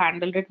and Gabe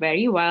handled it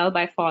very well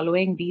by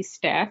following these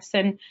steps.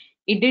 And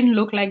it didn't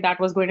look like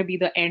that was going to be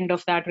the end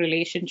of that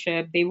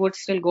relationship. They would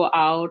still go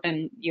out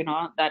and,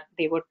 that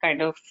they would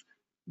kind of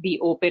be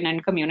open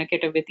and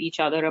communicative with each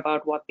other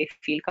about what they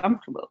feel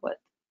comfortable with.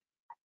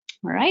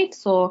 All right,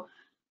 so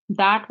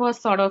that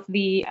was sort of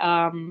the,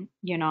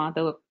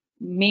 the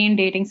main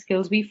dating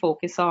skills we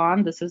focus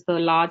on. This is the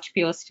large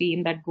peers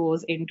team that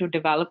goes into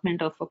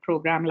development of a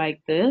program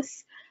like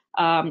this.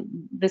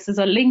 This is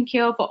a link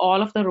here for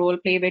all of the role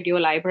play video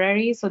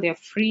libraries. So they're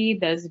free.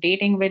 There's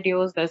dating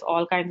videos. There's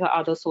all kinds of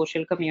other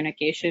social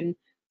communication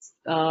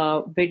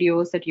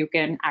videos that you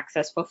can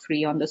access for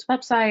free on this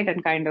website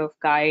and kind of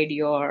guide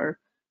your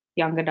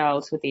young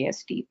adults with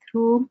ASD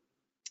through.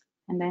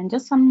 And then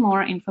just some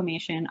more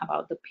information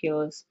about the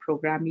peers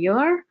program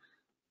here.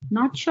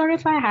 Not sure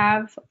if I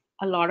have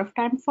a lot of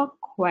time for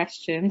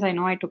questions. I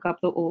know I took up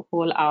the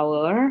whole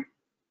hour.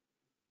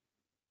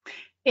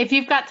 If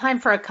you've got time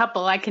for a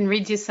couple, I can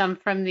read you some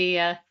from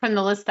the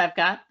list I've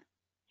got.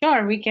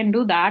 Sure, we can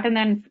do that. And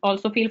then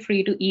also feel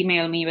free to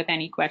email me with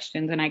any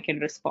questions and I can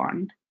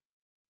respond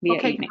via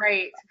Okay, email.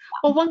 great.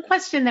 Well, one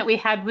question that we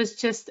had was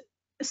just,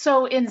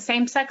 so in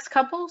same-sex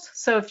couples,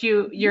 so if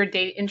you're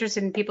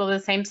interested in people of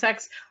the same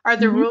sex, are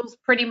the rules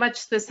pretty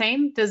much the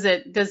same? Does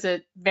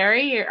it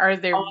vary, or are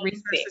there All the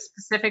same. resources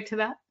specific to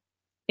that?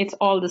 It's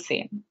all the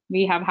same.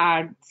 We have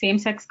had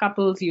same-sex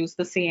couples use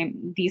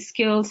these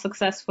skills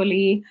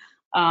successfully.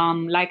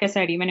 Like I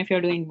said, even if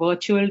you're doing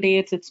virtual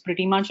dates, it's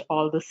pretty much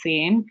all the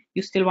same.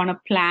 You still want to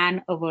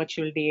plan a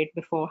virtual date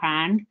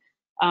beforehand.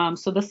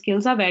 So the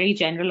skills are very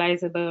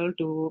generalizable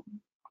to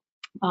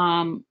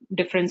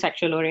different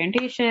sexual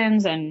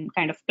orientations and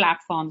kind of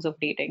platforms of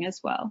dating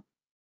as well.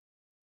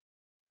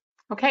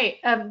 Okay,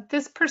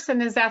 this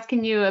person is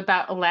asking you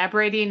about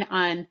elaborating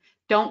on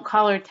don't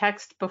call or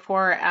text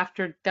before or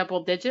after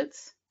double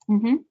digits.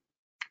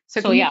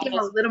 So can you give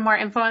a little more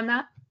info on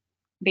that?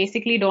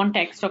 Basically, don't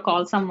text or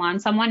call someone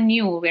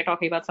new. We're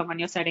talking about someone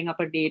you're setting up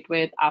a date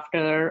with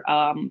after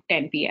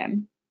 10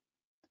 p.m.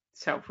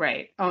 So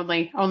right,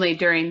 only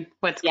during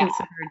what's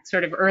considered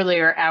sort of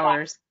earlier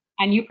hours.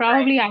 And you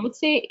probably, I would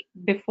say,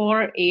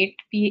 before 8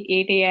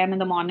 a.m. in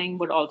the morning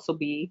would also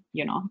be,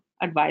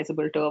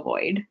 advisable to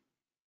avoid.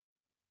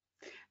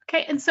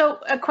 Okay, and so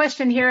a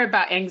question here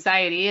about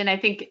anxiety, and I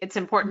think it's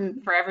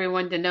important for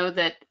everyone to know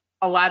that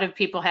a lot of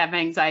people have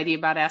anxiety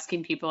about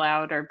asking people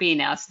out or being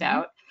asked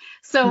out.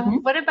 So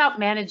what about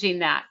managing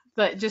that?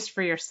 But just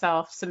for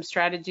yourself, some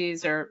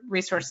strategies or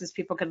resources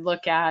people could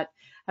look at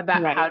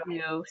about how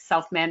to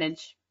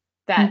self-manage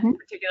that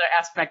particular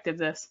aspect of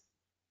this.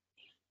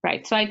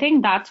 Right. So I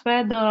think that's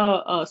where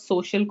the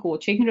social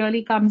coaching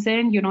really comes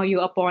in.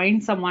 You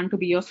appoint someone to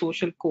be your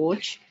social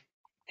coach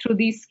through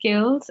these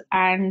skills,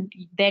 and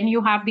then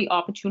you have the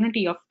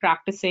opportunity of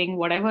practicing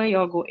whatever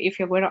if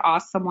you're going to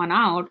ask someone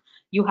out,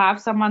 you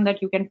have someone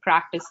that you can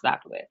practice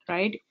that with,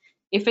 right?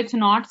 If it's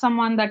not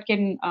someone that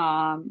can,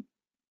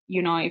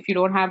 if you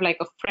don't have like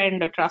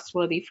a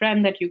trustworthy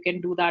friend that you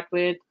can do that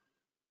with,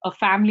 a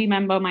family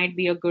member might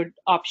be a good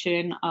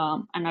option,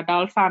 an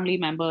adult family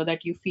member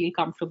that you feel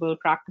comfortable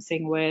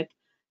practicing with.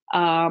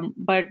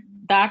 But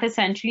that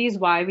essentially is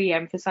why we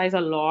emphasize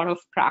a lot of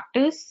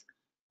practice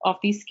of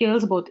these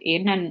skills, both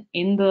in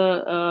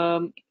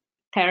the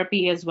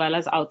therapy as well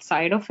as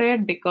outside of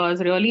it,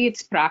 because really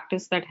it's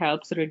practice that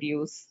helps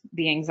reduce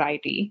the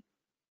anxiety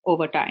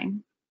over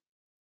time.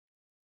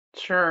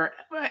 Sure.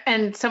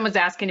 And someone's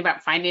asking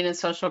about finding a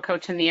social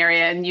coach in the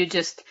area, and you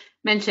just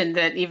mentioned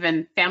that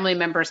even family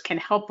members can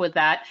help with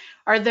that.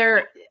 Are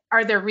there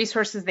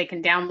resources they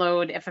can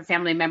download if a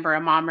family member,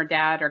 a mom or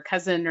dad or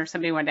cousin or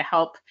somebody wanted to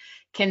help?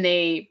 Can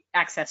they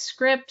access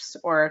scripts,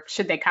 or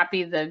should they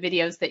copy the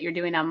videos that you're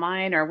doing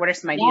online, or what are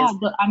some ideas?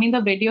 Yeah,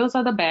 the videos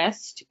are the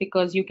best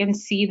because you can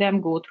see them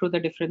go through the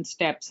different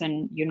steps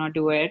and,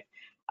 do it.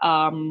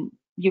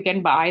 You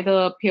can buy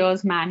the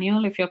peer's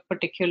manual if you're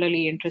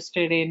particularly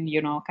interested in,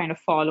 kind of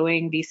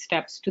following these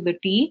steps to the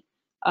T.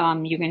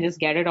 You can just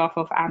get it off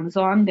of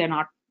Amazon. They're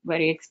not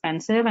very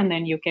expensive. And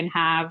then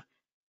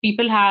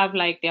people have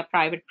like their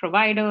private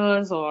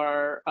providers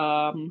or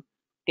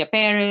their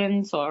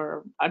parents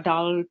or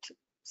adult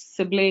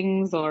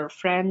siblings or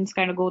friends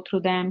kind of go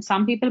through them.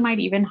 Some people might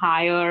even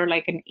hire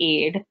like an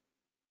aide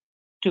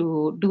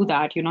to do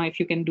that. If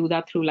you can do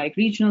that through like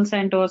regional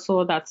center,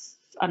 so that's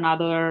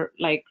another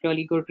like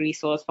really good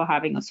resource for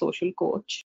having a social coach.